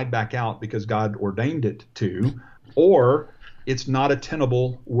up and died back out because God ordained it to, or it's not a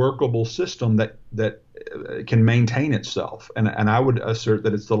tenable, workable system that can maintain itself. And I would assert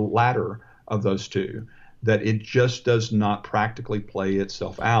that it's the latter of those two, that it just does not practically play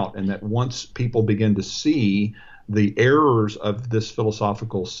itself out, and that once people begin to see the errors of this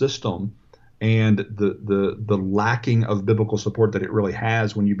philosophical system and the lacking of biblical support that it really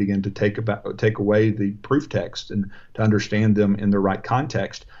has when you begin to take away the proof text and to understand them in the right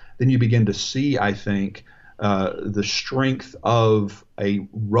context, then you begin to see, I think, the strength of a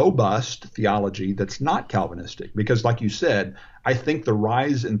robust theology that's not Calvinistic. Because like you said, I think the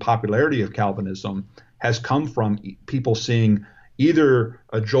rise in popularity of Calvinism has come from people seeing either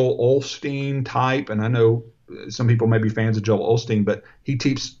a Joel Osteen type, and I know some people may be fans of Joel Osteen, but he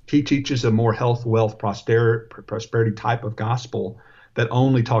teaches a more health, wealth, prosperity type of gospel that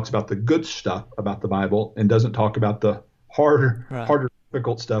only talks about the good stuff about the Bible and doesn't talk about the harder,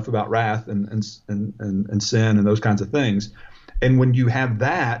 difficult stuff about wrath and sin and those kinds of things. And when you have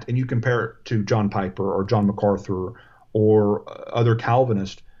that and you compare it to John Piper or John MacArthur or other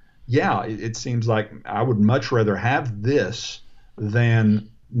Calvinists, it seems like I would much rather have this than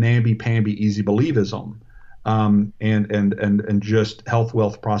namby-pamby easy believism. And just health,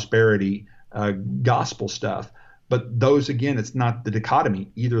 wealth, prosperity, gospel stuff. But those, again, it's not the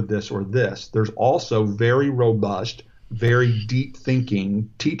dichotomy, either this or this. There's also very robust, very deep thinking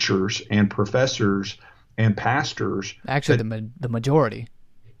teachers and professors and pastors. Actually, the majority.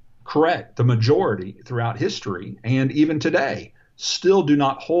 Correct. The majority throughout history and even today still do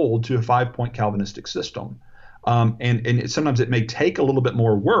not hold to a 5-point Calvinistic system. And sometimes it may take a little bit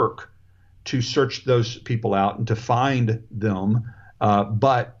more work to search those people out and to find them,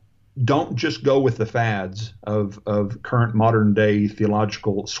 but don't just go with the fads of current modern day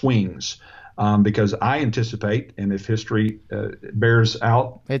theological swings, because I anticipate, and if history bears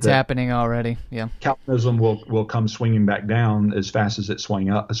out, it's happening already. Yeah, Calvinism will come swinging back down as fast as it swung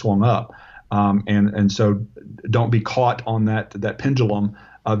up, and so don't be caught on that pendulum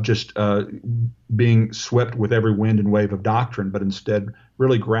of just being swept with every wind and wave of doctrine, but instead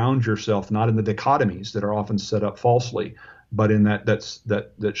really ground yourself not in the dichotomies that are often set up falsely, but in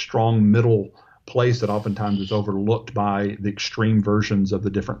that strong middle place that oftentimes is overlooked by the extreme versions of the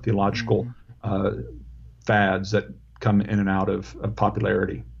different theological fads that come in and out of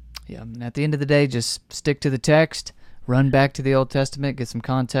popularity. Yeah, and at the end of the day, just stick to the text, run back to the Old Testament, get some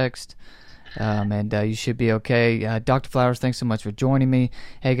context, and you should be okay. Dr. Flowers, thanks so much for joining me.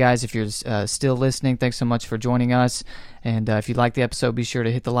 Hey, guys, if you're still listening, thanks so much for joining us. And if you like the episode, be sure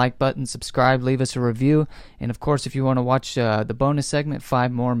to hit the like button, subscribe, leave us a review. And, of course, if you want to watch the bonus segment,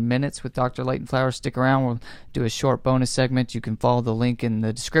 5 more minutes with Dr. Leighton Flowers, stick around. We'll do a short bonus segment. You can follow the link in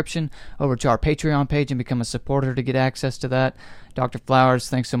the description over to our Patreon page and become a supporter to get access to that. Dr. Flowers,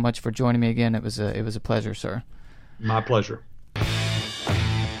 thanks so much for joining me again. It was a pleasure, sir. My pleasure.